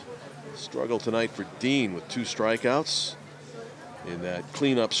Adams. Struggle tonight for Dean with 2 strikeouts in that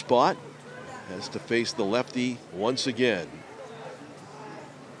cleanup spot. Has to face the lefty once again.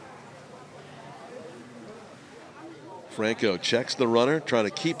 Franco checks the runner, trying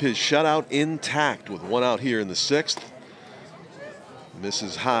to keep his shutout intact with 1 out here in the 6th.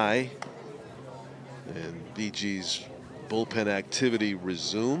 Misses high, and BG's bullpen activity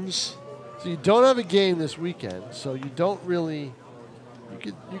resumes. So you don't have a game this weekend, so you don't really.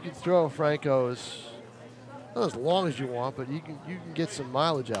 You could throw Franco not as long as you want, but you can get some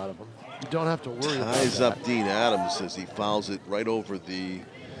mileage out of him. You don't have to worry about that. Ties up Dean Adams as he fouls it right over the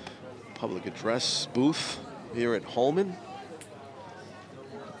public address booth here at Holman.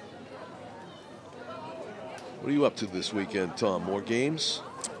 What are you up to this weekend, Tom? More games?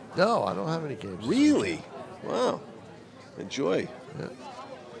 No, I don't have any games. Really? Wow. Enjoy. Yeah.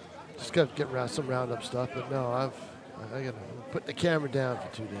 Just got to get some roundup stuff, but no, I got to put the camera down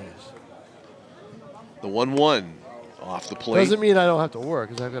for 2 days. The 1-1 off the plate. Doesn't mean I don't have to work,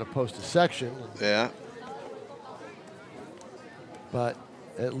 because I've got to post a section. Yeah. But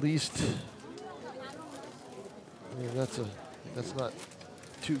at least, that's not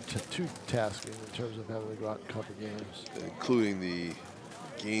too tasking in terms of having to go out and cover games. Including the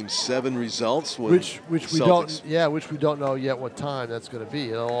Game 7 results, which we don't know yet what time that's going to be.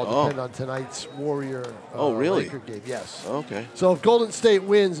 It'll all depend on tonight's Warrior Laker game. Yes. Okay. So if Golden State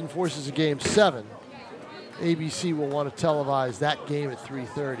wins and forces a Game 7, ABC will want to televise that game at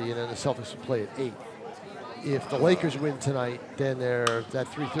 3:30, and then the Celtics will play at 8. if the Lakers win tonight, then that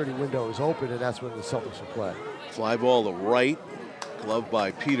 3:30 window is open, and that's when the Celtics will play. Fly ball to right, gloved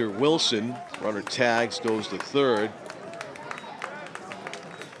by Peter Wilson. Runner tags, goes to third.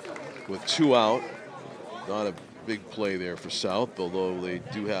 With 2 out, not a big play there for South, although they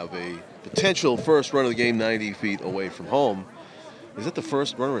do have a potential first run of the game 90 feet away from home. Is that the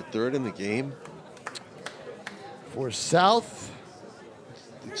first runner at third in the game? For South?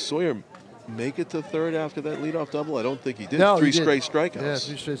 Did Sawyer make it to third after that leadoff double? I don't think he did. No, Three he did. straight strikeouts. Yeah,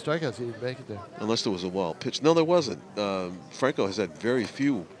 3 straight strikeouts. He didn't make it there. Unless there was a wild pitch. No, there wasn't. Franco has had very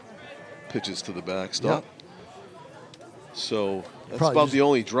few pitches to the backstop. Yep. So that's Probably about just, the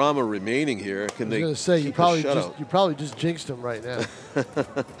only drama remaining here. Can they? I was going to say you probably just jinxed him right now.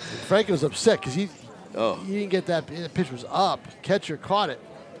 Franco's upset because he didn't get that. The pitch was up. Catcher caught it.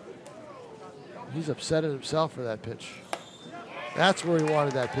 He's upset at himself for that pitch. That's where he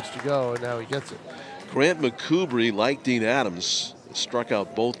wanted that pitch to go, and now he gets it. Grant McCoubrey, like Dean Adams, struck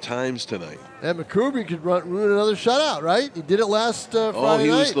out both times tonight. And McCoubrey could ruin another shutout, right? He did it last Friday night. Oh, he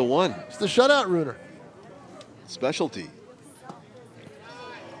was the one. It's the shutout ruiner. Specialty.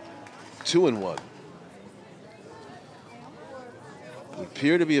 2-1. Would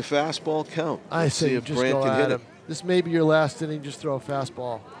appear to be a fastball count. I Let's say see you if just Grant go can at hit him. it. This may be your last inning. Just throw a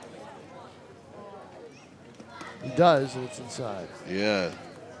fastball. He does, and it's inside. Yeah.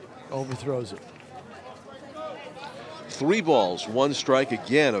 Overthrows it. 3 balls, 1 strike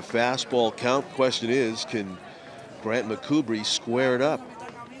again. A fastball count. Question is, can Grant McCoubrey square it up?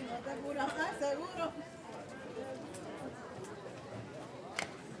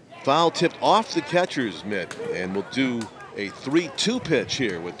 Foul tipped off the catcher's mitt, and we'll do a 3-2 pitch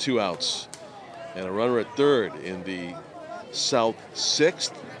here with 2 outs. And a runner at third in the South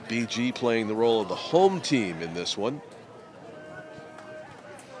 6th. BG playing the role of the home team in this one.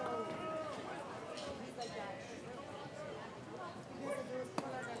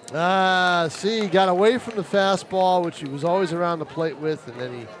 See, he got away from the fastball, which he was always around the plate with, and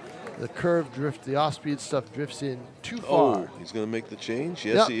then the curve drift, the off-speed stuff drifts in too far. Oh, he's going to make the change?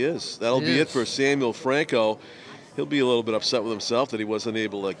 Yes, he is. That'll be it for Samuel Franco. He'll be a little bit upset with himself that he wasn't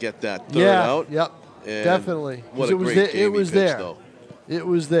able to get that third out. Yep, and definitely. What a great game he pitched, though. It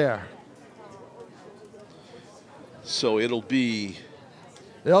was there. So it'll be...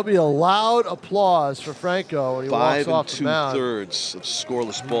 There'll be a loud applause for Franco when he walks off the mound. 5 2/3 of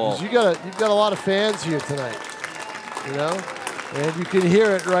scoreless ball. You've got a lot of fans here tonight, you know, and you can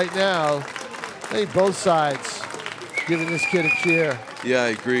hear it right now. I think both sides giving this kid a cheer. Yeah, I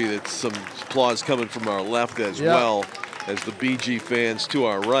agree. That's some applause coming from our left as well as the BG fans to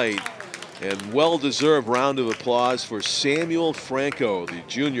our right. And well-deserved round of applause for Samuel Franco, the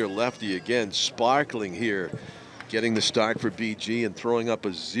junior lefty, again sparkling here, getting the start for BG and throwing up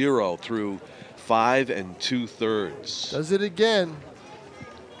a 0 through 5 2/3. Does it again.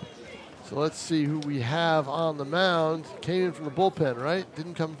 So let's see who we have on the mound. Came in from the bullpen, right?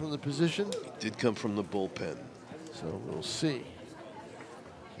 Didn't come from the position? Did come from the bullpen. So we'll see.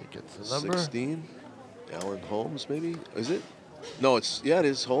 Can't get the number. 16. Alan Holmes, maybe? Is it? No, it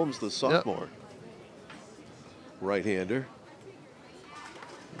is Holmes, the sophomore. Right-hander.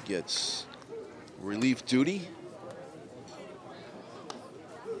 Gets relief duty.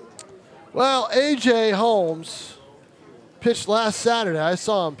 Well, A.J. Holmes pitched last Saturday. I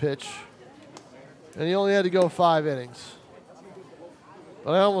saw him pitch, and he only had to go 5 innings.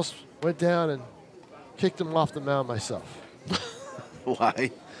 But I almost went down and kicked him off the mound myself.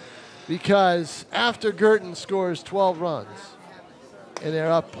 Why? Because after Guertin scores 12 runs, and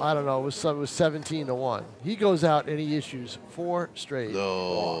they're up, I don't know, it was 17-1, he goes out and he issues 4 straight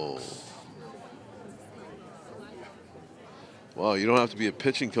walks. Well, you don't have to be a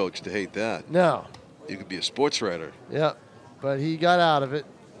pitching coach to hate that. No. You could be a sports writer. Yeah, but he got out of it.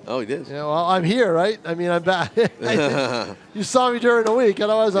 Oh, he did? Yeah, well, I'm here, right? I mean, I'm back. You saw me during the week,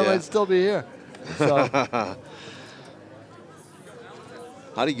 otherwise I might still be here. So.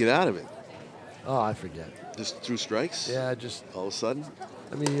 How do you get out of it? Oh, I forget. Just through strikes? Yeah, just. All of a sudden?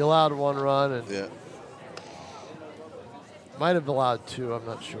 I mean, he allowed 1 run. And yeah. Might have allowed 2, I'm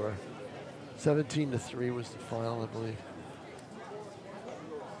not sure. 17-3 was the final, I believe.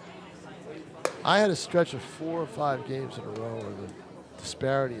 I had a stretch of 4 or 5 games in a row where the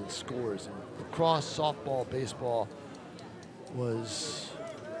disparity in scores in lacrosse, softball, baseball was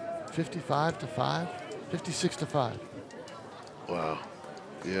 55-5, 56-5. Wow.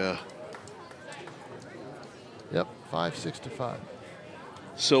 Yeah. Yep, 5-6-5.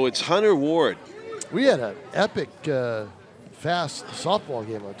 So it's Hunter Ward. We had an epic fast softball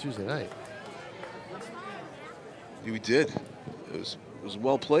game on Tuesday night. We did. It was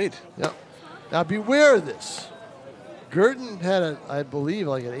well played. Yep. Now beware of this. Guertin had, I believe,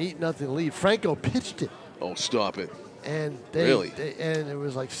 like an 8-0 lead. Franco pitched it. Oh, stop it. And really? And it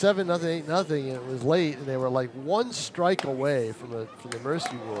was like 7-0, 8-0, and it was late, and they were like one strike away from the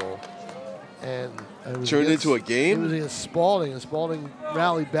Mercy rule. And it was turned into a game? It was against Spalding, and Spalding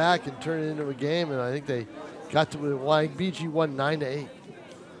rallied back and turned it into a game, and I think they got to it. BG won 9-8.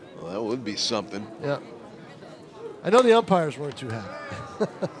 Well, that would be something. Yeah. I know the umpires weren't too happy.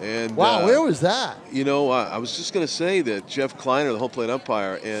 And wow, where was that? You know, I was just going to say that Jeff Kleiner, the home plate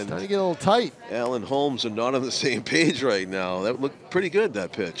umpire, and trying to get a little tight. Alan Holmes are not on the same page right now. That looked pretty good,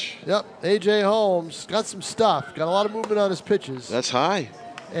 that pitch. Yep, A.J. Holmes got some stuff. Got a lot of movement on his pitches. That's high.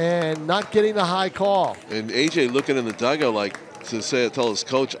 And not getting the high call. And A.J. looking in the dugout like to tell his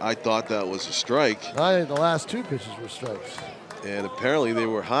coach, I thought that was a strike. I think the last 2 pitches were strikes. And apparently they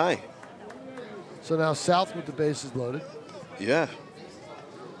were high. So now South with the bases loaded. Yeah.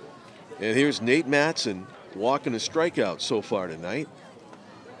 And here's Nate Matson walking a strikeout so far tonight.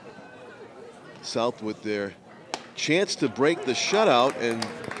 South with their chance to break the shutout, and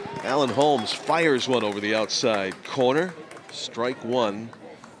Alan Holmes fires one over the outside corner. Strike 1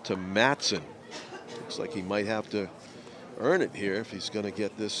 to Matson. Looks like he might have to earn it here if he's going to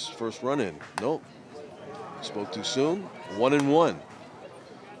get this first run in. Nope. Spoke too soon. 1-1.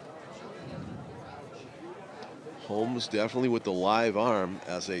 Holmes definitely with the live arm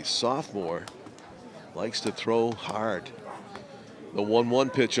as a sophomore. Likes to throw hard. The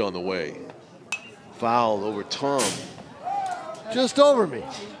 1-1 pitch on the way. Foul over Tom. Just over me.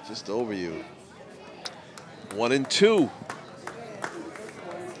 Just over you. 1-2.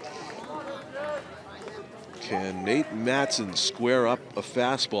 Can Nate Matson square up a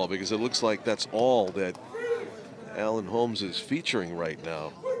fastball? Because it looks like that's all that Alan Holmes is featuring right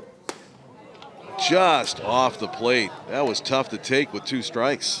now. Just off the plate. That was tough to take with 2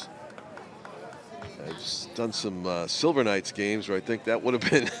 strikes. I've done some Silver Knights games where I think that would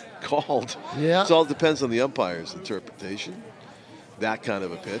have been called. Yeah. It all depends on the umpire's interpretation. That kind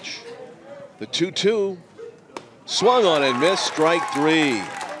of a pitch. The 2-2. Swung on and missed. Strike 3.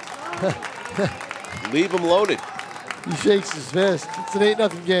 Leave him loaded. He shakes his fist. It's an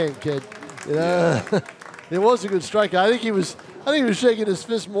 8-0 game, kid. You know? Yeah. It was a good strike. I think he was shaking his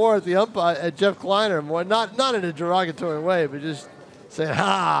fist more at the umpire, at Jeff Kleiner, more not in a derogatory way, but just saying,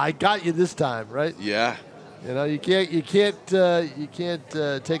 "Ha, I got you this time," right? Yeah. You know, you can't take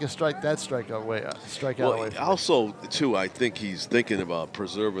a strikeout away. Also, too, I think he's thinking about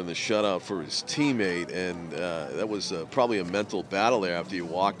preserving the shutout for his teammate, and that was probably a mental battle there after you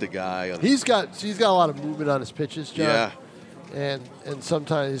walked a guy. He's got a lot of movement on his pitches, John. Yeah. And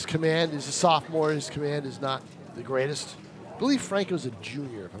sometimes his command is a sophomore. His command is not the greatest. I believe Franco's a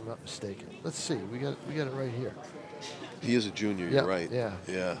junior, if I'm not mistaken. Let's see. We got it right here. He is a junior. Yep. You're right. Yeah.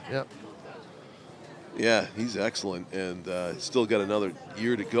 Yeah. Yep. Yeah, he's excellent, and still got another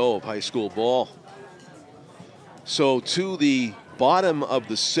year to go of high school ball. So to the bottom of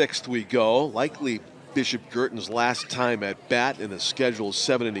the 6th we go. Likely Bishop Guertin's last time at bat in a scheduled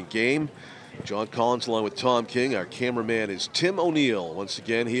 7-inning game. John Collins along with Tom King. Our cameraman is Tim O'Neill once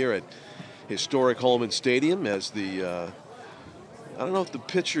again here at historic Holman Stadium as the, I don't know if the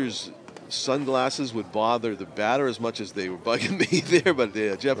pitcher's sunglasses would bother the batter as much as they were bugging me there, but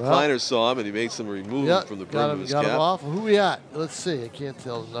Jeff Kleiner saw him and he made some remove from the brim of his cap. Got him off. Who we at? Let's see. I can't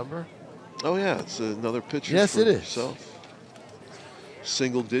tell the number. Oh, yeah. It's another pitcher. Yes, it is. Himself.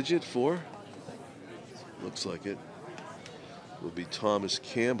 Single digit 4. Looks like it. Will be Thomas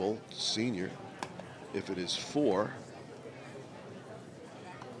Campbell, senior, if it is 4.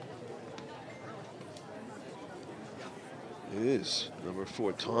 It is number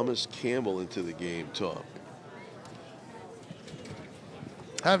 4, Thomas Campbell into the game, Tom.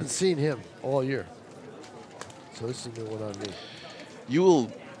 I haven't seen him all year, so this is a new one on me. You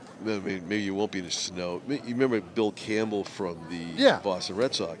will, maybe you won't be in the snow. You remember Bill Campbell from the Boston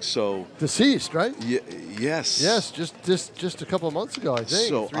Red Sox? So deceased, right? Yes. Yes, just a couple of months ago, I think.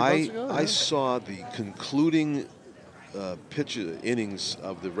 So 3 months ago, I saw the concluding pitch innings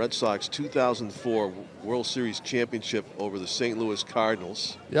of the Red Sox 2004 World Series championship over the St. Louis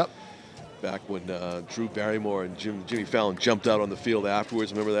Cardinals. Yep. Back when Drew Barrymore and Jimmy Fallon jumped out on the field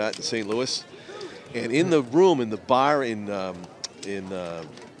afterwards. Remember that in St. Louis? And in the room, in the bar in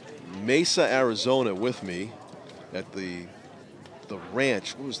Mesa, Arizona with me at the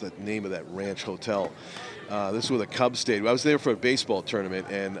ranch. What was the name of that ranch hotel? This was where the Cubs stayed. I was there for a baseball tournament,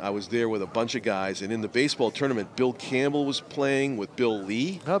 and I was there with a bunch of guys. And in the baseball tournament, Bill Campbell was playing with Bill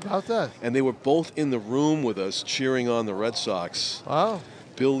Lee. How about that? And they were both in the room with us cheering on the Red Sox. Wow.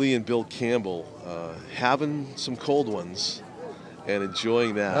 Bill Lee and Bill Campbell having some cold ones. and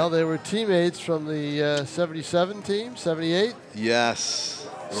enjoying that. Well, they were teammates from the 77 team, 78. Yes,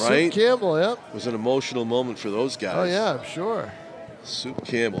 right? Soup Campbell, yep. It was an emotional moment for those guys. Oh, yeah, I'm sure. Soup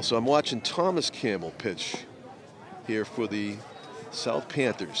Campbell. So I'm watching Thomas Campbell pitch here for the South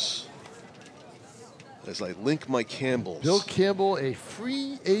Panthers as I link my Campbells. Bill Campbell, a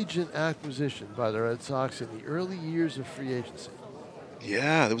free agent acquisition by the Red Sox in the early years of free agency.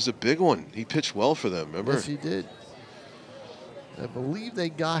 Yeah, that was a big one. He pitched well for them, remember? Yes, he did. I believe they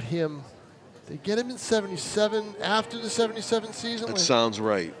got him. They get him in 77 after the 77 season? That sounds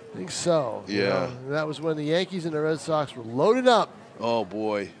right. I think so. Yeah. You know, that was when the Yankees and the Red Sox were loaded up. Oh,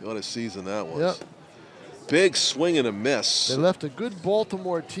 boy. What a season that was. Yep. Big swing and a miss. They left a good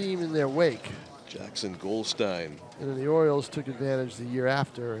Baltimore team in their wake. Jackson Goldstein. And then the Orioles took advantage the year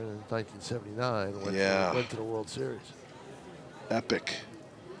after in 1979 when they went to the World Series. Epic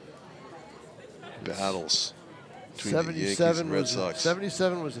battles between the Yankees and Red Sox.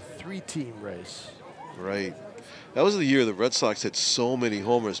 77 was a three-team race. Right. That was the year the Red Sox had so many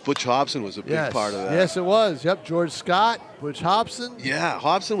homers. Butch Hobson was a big part of that. Yes, it was. Yep, George Scott, Butch Hobson. Yeah,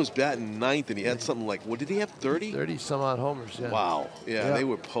 Hobson was batting ninth, and he had something like, what did he have, 30? 30-some-odd homers, yeah. Wow. Yeah, they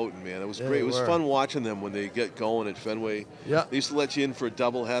were potent, man. It was great. It was fun watching them when they get going at Fenway. Yeah. They used to let you in for a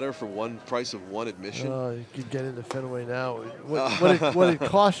doubleheader for one price of one admission. You could get into Fenway now. What it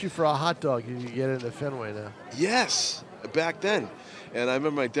cost you for a hot dog, you could get into Fenway now. Yes, back then. And I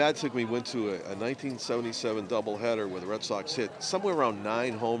remember my dad went to a 1977 doubleheader where the Red Sox hit somewhere around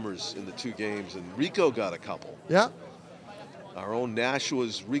 9 homers in the 2 games, and Rico got a couple. Yeah. Our own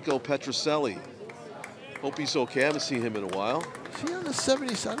Nashua's Rico Petrocelli. Hope he's okay. I haven't seen him in a while. Is he on the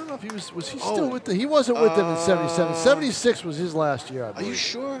 70s? I don't know if he was he still with them? He wasn't with them in 77. 76 was his last year, I believe. Are you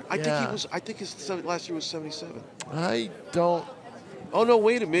sure? I think he was. I think his last year was 77. I don't. Oh no!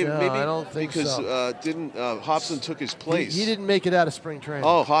 Wait a minute. No, maybe I don't think because so. Didn't Hobson took his place? He didn't make it out of spring training.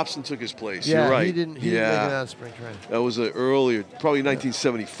 Oh, Hobson took his place. Yeah, You're right. He didn't make it out of spring training. That was an earlier, probably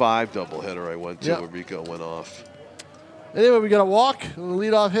 1975 doubleheader I went to where Rico went off. Anyway, we got a walk and the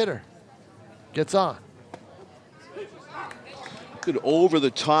leadoff hitter gets on. Good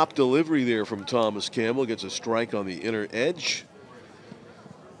over-the-top delivery there from Thomas Campbell. Gets a strike on the inner edge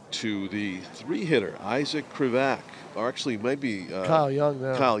to the 3-hitter, Isaac Krivak. Or actually, it might be Kyle Young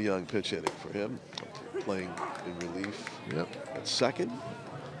now. Kyle Young pitch hitting for him, playing in relief. Yep. At second.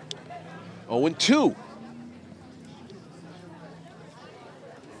 0-2.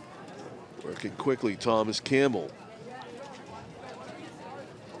 Working quickly, Thomas Campbell.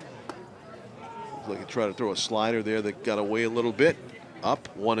 Looks like he tried to throw a slider there that got away a little bit. Up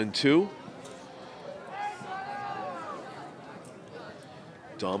 1-2.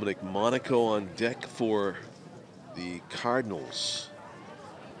 Dominic Monaco on deck for the Cardinals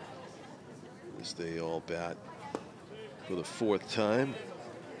as they all bat for the 4th time.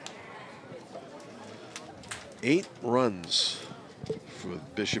 8 runs for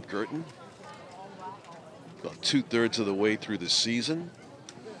Bishop Guertin. About 2/3 of the way through the season.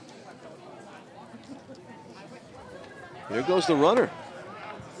 There goes the runner.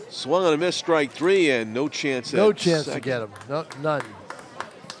 Swung on a miss, strike 3, and no chance. No chance to get him. No, none.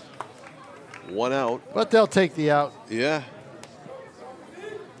 1 out. But they'll take the out. Yeah.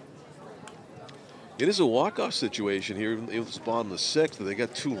 It is a walk-off situation here. It was bottom of the 6th, but they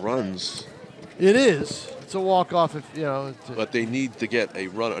got 2 runs. It is. It's a walk-off, if you know. But they need to get a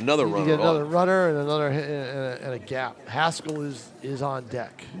runner, another runner. Get another runner and another and a gap. Haskell is on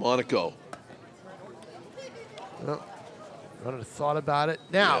deck. Monaco. Well, runner thought about it.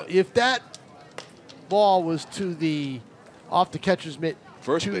 Now, if that ball was to the off the catcher's mitt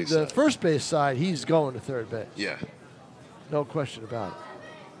first to base the side. first base side, he's going to third base. Yeah. No question about it.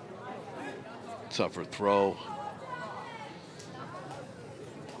 Tougher throw.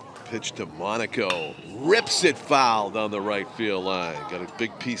 Pitch to Monaco. Rips it foul down the right field line. Got a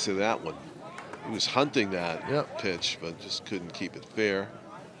big piece of that one. He was hunting that pitch, but just couldn't keep it fair.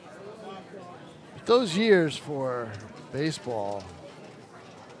 Those years for baseball,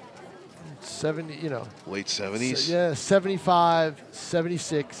 70, you know. Late 70s? Yeah, 75,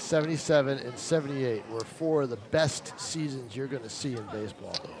 76, 77, and 78 were 4 of the best seasons you're going to see in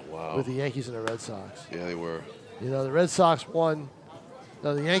baseball. Oh, wow. With the Yankees and the Red Sox. Yeah, they were. You know, the Red Sox won.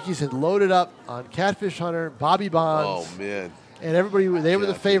 Now, the Yankees had loaded up on Catfish Hunter, Bobby Bonds. Oh, man. And everybody, they were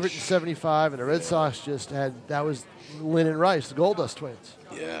the favorite in 75, and the Red Sox just had, that was Lynn and Rice, the Goldust twins.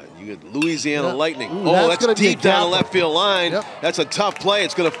 Yeah, you get Louisiana Lightning. Ooh, oh, that's deep down the gap. left field line. That's a tough play.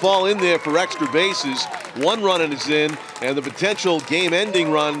 It's going to fall in there for extra bases. 1 run and it's in, and the potential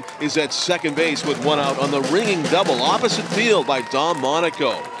game-ending run is at second base with 1 out on the ringing double opposite field by Dom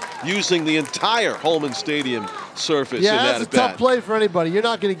Monaco, using the entire Holman Stadium surface in Yeah, that that's a tough play for anybody. You're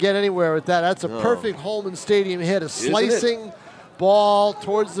not going to get anywhere with that. That's a perfect Holman Stadium hit, a slicing ball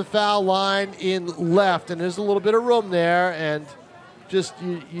towards the foul line in left, and there's a little bit of room there, and just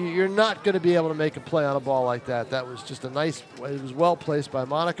you're not going to be able to make a play on a ball like that. That was just a nice, it was well placed by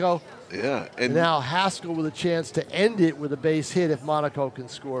Monaco. Yeah. And now Haskell with a chance to end it with a base hit if Monaco can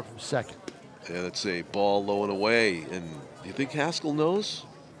score from second. And it's a ball low and away. And do you think Haskell knows?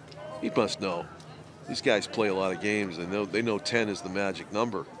 He must know. These guys play a lot of games, and they know 10 is the magic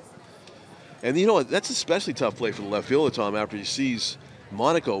number. And you know what? That's especially tough play for the left fielder, Tom, after he sees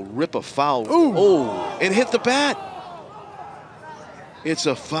Monaco rip a foul. Ooh. Oh, and hit the bat. It's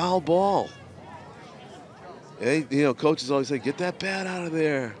a foul ball. And, you know, coaches always say, get that bat out of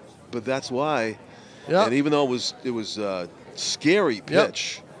there. But that's why. Yep. And even though it was a scary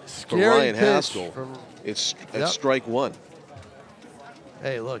pitch from Ryan Haskell, it's at strike one.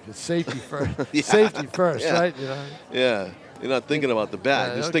 Hey, look, it's safety first. Safety first, right? You know? Yeah. You're not thinking about the bat.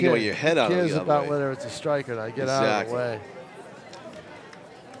 You're just thinking about your head out of the other way. Who cares about whether it's a strike or not? Get out of the way.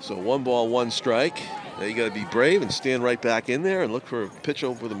 So 1 ball, 1 strike. Now you got to be brave and stand right back in there and look for a pitch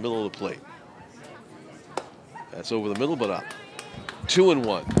over the middle of the plate. That's over the middle, but up.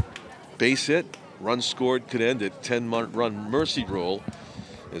 2-1. Base hit, run scored, could end it. 10-run mercy roll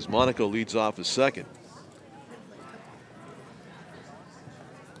as Monaco leads off his second.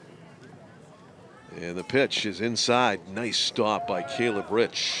 And the pitch is inside. Nice stop by Caleb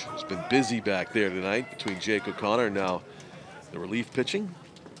Rich. He's been busy back there tonight between Jake O'Connor and now the relief pitching.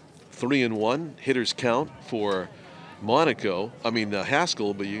 3-1 hitters count for Monaco. I mean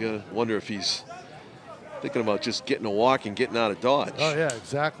Haskell, but you gotta wonder if he's thinking about just getting a walk and getting out of Dodge. Oh yeah,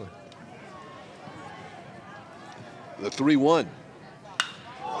 exactly. The 3-1.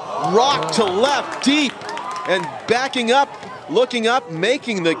 Rock to left, deep, and backing up, looking up,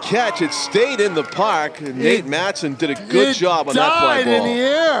 making the catch. It stayed in the park. Nate Matson did a good job on that fly ball. It died in the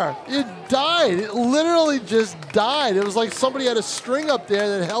air. It died. It literally just died. It was like somebody had a string up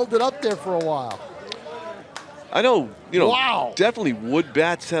there that held it up there for a while. I know, you know, definitely wood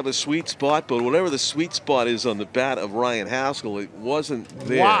bats have a sweet spot, but whatever the sweet spot is on the bat of Ryan Haskell, it wasn't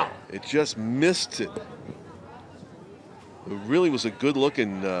there. Wow. It just missed it. It really was a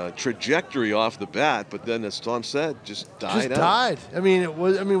good-looking trajectory off the bat, but then, as Tom said, just died out. I mean, it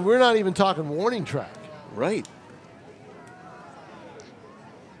was. I mean, we're not even talking warning track. Right.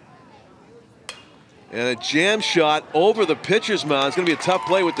 And a jam shot over the pitcher's mound. It's going to be a tough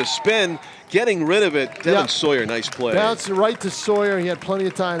play with the spin. Getting rid of it. Devin Sawyer, nice play. Bounced right to Sawyer. He had plenty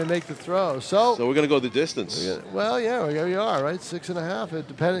of time to make the throw. So we're going to go the distance. Well, yeah, here we are, right? 6.5. It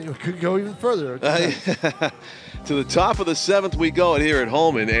depended. You could go even further. To the top of the 7th we go here at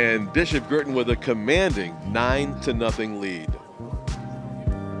Holman, and Bishop Guertin with a commanding 9-0 lead.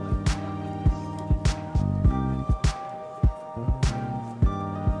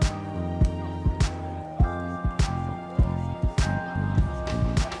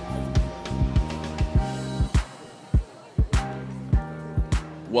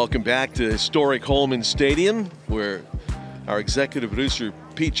 Welcome back to historic Holman Stadium, where our executive producer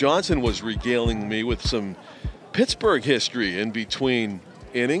Pete Johnson was regaling me with some Pittsburgh history in between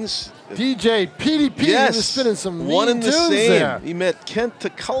innings. DJ PDP was spinning some one and the same. There. He met Kent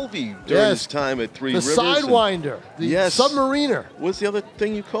Tekulve during his time at Three Rivers. The Sidewinder, the Submariner. What's the other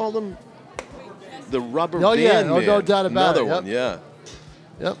thing you called him? The Rubber Band Man. No doubt about it. Another one, yeah.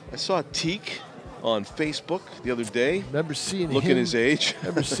 Yep. I saw Teak on Facebook the other day. Remember seeing looking his age.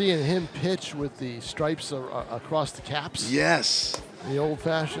 Remember seeing him pitch with the stripes across the caps? Yes. The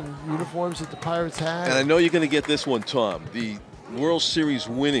old-fashioned uniforms that the Pirates had. And I know you're going to get this one, Tom. The World Series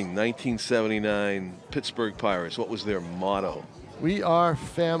winning 1979 Pittsburgh Pirates. What was their motto? We are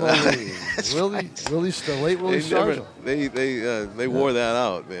family. Late Willie Stargell. They wore that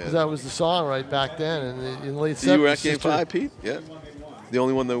out, man. That was the song right back then in the late 70s. You were at Game 5, Pete? Yeah. The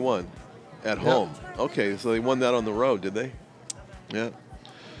only one they won. At home. Okay, so they won that on the road, did they? Yeah.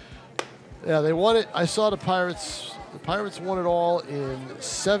 Yeah, they won it. I saw the Pirates. The Pirates won it all in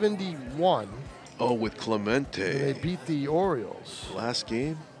 '71. Oh, with Clemente. And they beat the Orioles. Last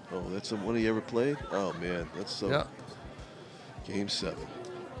game? Oh, that's the one he ever played? Oh, man. That's so. Yeah. Game 7.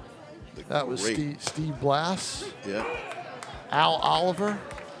 That was Steve Blass. Yeah. Al Oliver.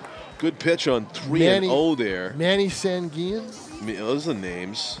 Good pitch on 3-0 there. Manny Sanguian. Those are the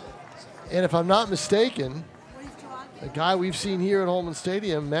names. And if I'm not mistaken, a guy we've seen here at Holman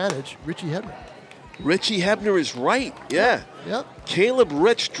Stadium manage, Richie Hebner. Richie Hebner is right, yeah. Yep. Caleb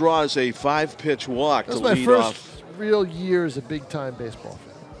Rich draws a 5-pitch walk to lead off. That was my first real year as a big-time baseball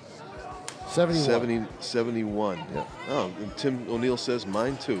fan. 71. Yep. Oh, and Tim O'Neill says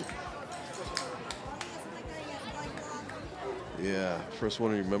mine too. Yeah, first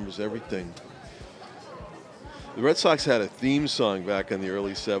one who remembers everything. The Red Sox had a theme song back in the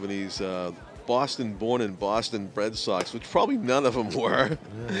early 70s, Boston born and Boston Red Sox, which probably none of them were.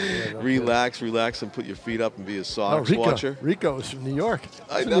 Yeah, Relax, relax, and put your feet up and be a Sox watcher. Rico was from New York.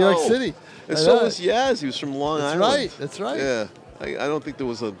 I know. New York City. And so was Yaz. He was from Long Island. That's right. That's right. Yeah. I don't think there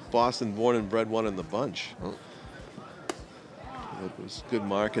was a Boston born and bred one in the bunch. Oh. It was good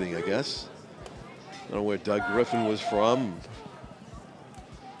marketing, I guess. I don't know where Doug Griffin was from.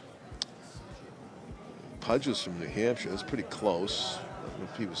 Pudge was from New Hampshire. That's pretty close. I don't know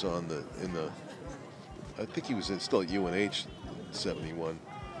if he was on I think he was still at UNH in 71.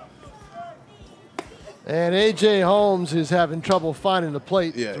 And A.J. Holmes is having trouble finding the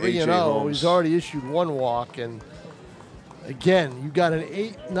plate. Yeah, 3-0. He's already issued one walk. And again, you got an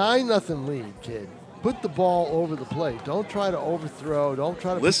 9-0 lead, kid. Put the ball over the plate. Don't try to overthrow. Don't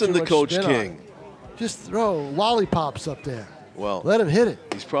try to listen to Coach King. Just throw lollipops up there. Well, let him hit it.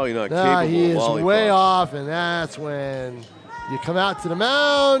 He's probably not capable he is of lollipops. way off, and that's when you come out to the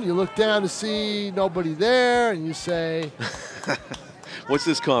mound, you look down to see nobody there, and you say, what's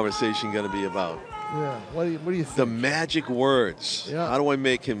this conversation going to be about? Yeah, what do you think? The magic words. Yeah. How do I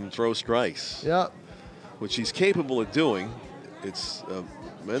make him throw strikes? Yeah. Which he's capable of doing. It's a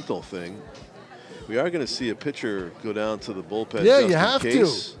mental thing. We are going to see a pitcher go down to the bullpen. Yeah, just you have in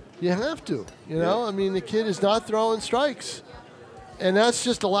case. to. You have to. You know, I mean, the kid is not throwing strikes. And that's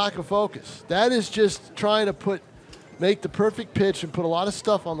just a lack of focus. That is just trying to make the perfect pitch and put a lot of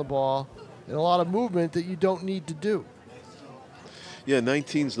stuff on the ball and a lot of movement that you don't need to do. Yeah,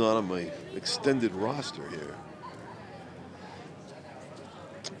 19's not on my extended roster here.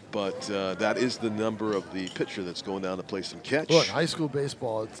 But that is the number of the pitcher that's going down to play some catch. Look, high school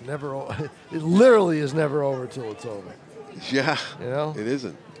baseball, it literally is never over till it's over. Yeah, you know? It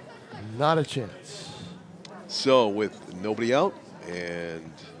isn't. Not a chance. So with nobody out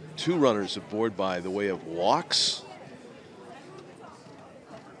and 2 runners aboard by the way of walks,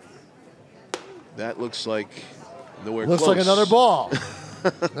 that looks like nowhere close. Looks like another ball.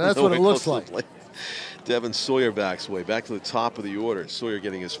 That's what it looks like. Devin Sawyer backs away. Back to the top of the order. Sawyer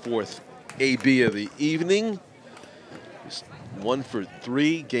getting his 4th AB of the evening. He's 1 for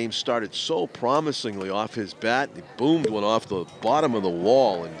 3. Game started so promisingly off his bat. He boomed one off the bottom of the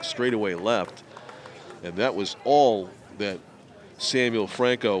wall and straightaway left. And that was all that Samuel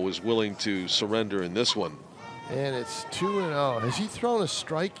Franco was willing to surrender in this one. And it's 2-0. Has he thrown a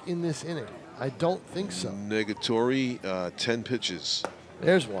strike in this inning? I don't think so. Negatory, 10 pitches.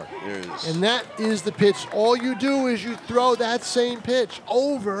 There's one. There it is. And that is the pitch. All you do is you throw that same pitch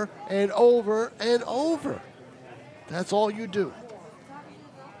over and over and over. That's all you do.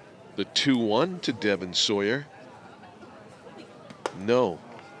 The 2-1 to Devin Sawyer. No.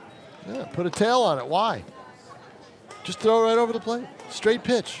 Yeah, put a tail on it. Why? Just throw it right over the plate. Straight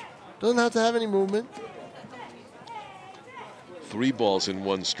pitch. Doesn't have to have any movement. 3 balls in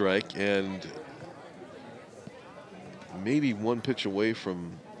 1 strike, and maybe 1 pitch away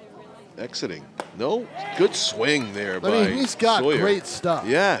from exiting. No, good swing there by I mean, he's got Sawyer. Great stuff.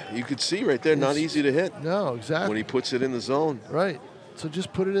 Yeah, you could see right there, not easy to hit. No, exactly. When he puts it in the zone. Right. So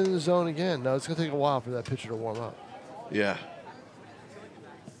just put it in the zone again. Now it's going to take a while for that pitcher to warm up. Yeah.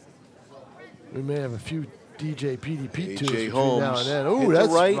 We may have a few DJ PDP tunes between Holmes now and then. Ooh,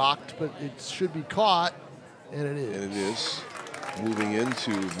 that's rocked, but it should be caught, and it is. And it is. Moving in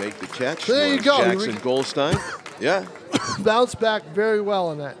to make the catch. There you go. Jackson Goldstein. Yeah. Bounced back very well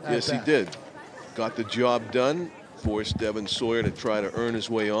on that. Yes, he did. Got the job done. Forced Devin Sawyer to try to earn his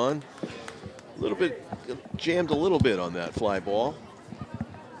way on. A little bit, jammed a little bit on that fly ball.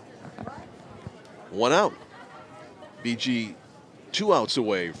 1 out. BG 2 outs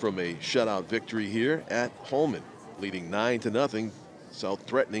away from a shutout victory here at Holman, leading 9-0. South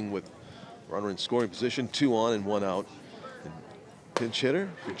threatening with runner in scoring position, 2 on and 1 out. And pinch hitter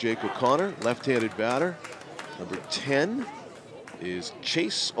for Jake O'Connor, left-handed batter. Number 10 is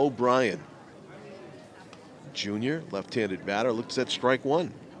Chase O'Brien. Junior, left-handed batter, looks at strike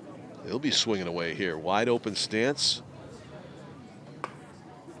 1. He'll be swinging away here. Wide open stance.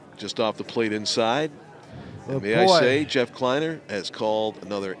 Just off the plate inside. And may I say, Jeff Kleiner has called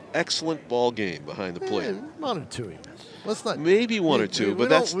another excellent ball game behind the plate. 1 or 2. Let's not. Maybe 1 or 2, but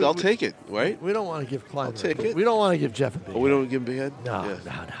that's I'll take it, right? We don't want to give Kleiner. I'll take it. We don't want to give Jeff a big we don't give him a big head? No,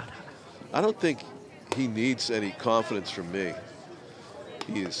 yeah. no. I don't think he needs any confidence from me.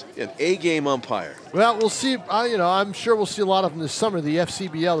 He is an A-game umpire. Well, we'll see. I'm sure we'll see a lot of them this summer. The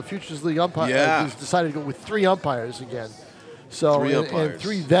FCBL, the Futures League umpire, has decided to go with 3 umpires again. So 3 umpires. And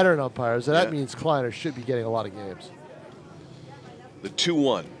 3 veteran umpires. And that means Kleiner should be getting a lot of games. The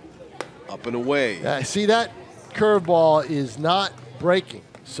 2-1, up and away. See that? curveball is not breaking.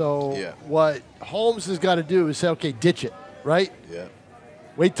 So Yeah. what Holmes has got to do is say, okay, ditch it, right? Yeah.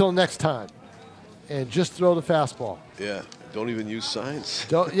 Wait till next time, and just throw the fastball. Yeah. Don't even use signs.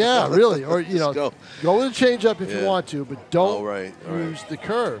 Yeah, really. Or, you know, go with a changeup if you want to, but don't use the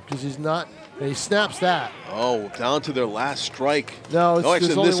curve because he's not. He snaps that. Oh, down to their last strike. No, it's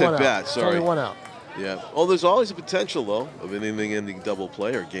actually, only this one at out. bat. Sorry. It's only one out. Yeah. Oh, there's always a potential, though, of an inning-ending double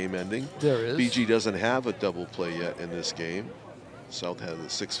play or game-ending. There is. BG doesn't have a double play yet in this game. South has a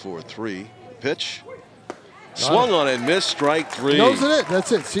 6-4-3 pitch. Swung on it, missed, strike 3. Knows it.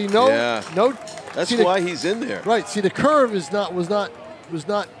 That's it. See, no. That's why he's in there. Right. See, the curve was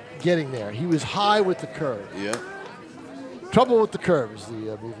not getting there. He was high with the curve. Yeah. Trouble with the curve is the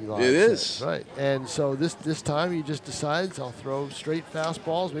movie line. It is. Right. And so this time he just decides I'll throw straight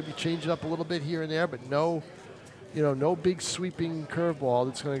fastballs, maybe change it up a little bit here and there, but no big sweeping curveball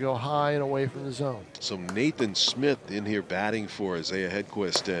that's going to go high and away from the zone. So Nathan Smith in here batting for Isaiah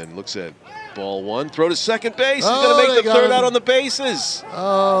Hedquist and looks at ball 1. Throw to second base. He's going to make the third out on the bases.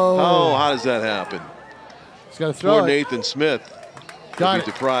 Oh, how does that happen? He's got to throw Poor Nathan Smith will be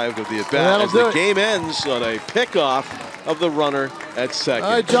deprived of the at-bat as the game ends on a pickoff of the runner at second.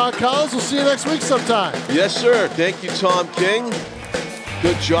 All right, John Collins, we'll see you next week sometime. Yes, sir. Thank you, Tom King.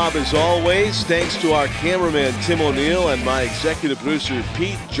 Good job as always. Thanks to our cameraman, Tim O'Neill, and my executive producer,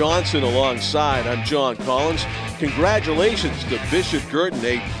 Pete Johnson, alongside. I'm John Collins. Congratulations to Bishop Guertin.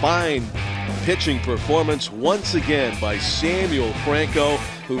 A fine pitching performance once again by Samuel Franco,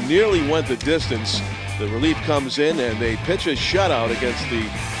 who nearly went the distance. The relief comes in, and they pitch a shutout against the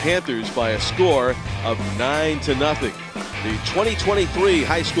Panthers by a score of 9-0. The 2023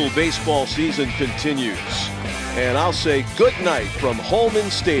 high school baseball season continues. And I'll say good night from Holman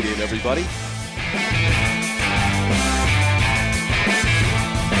Stadium, everybody.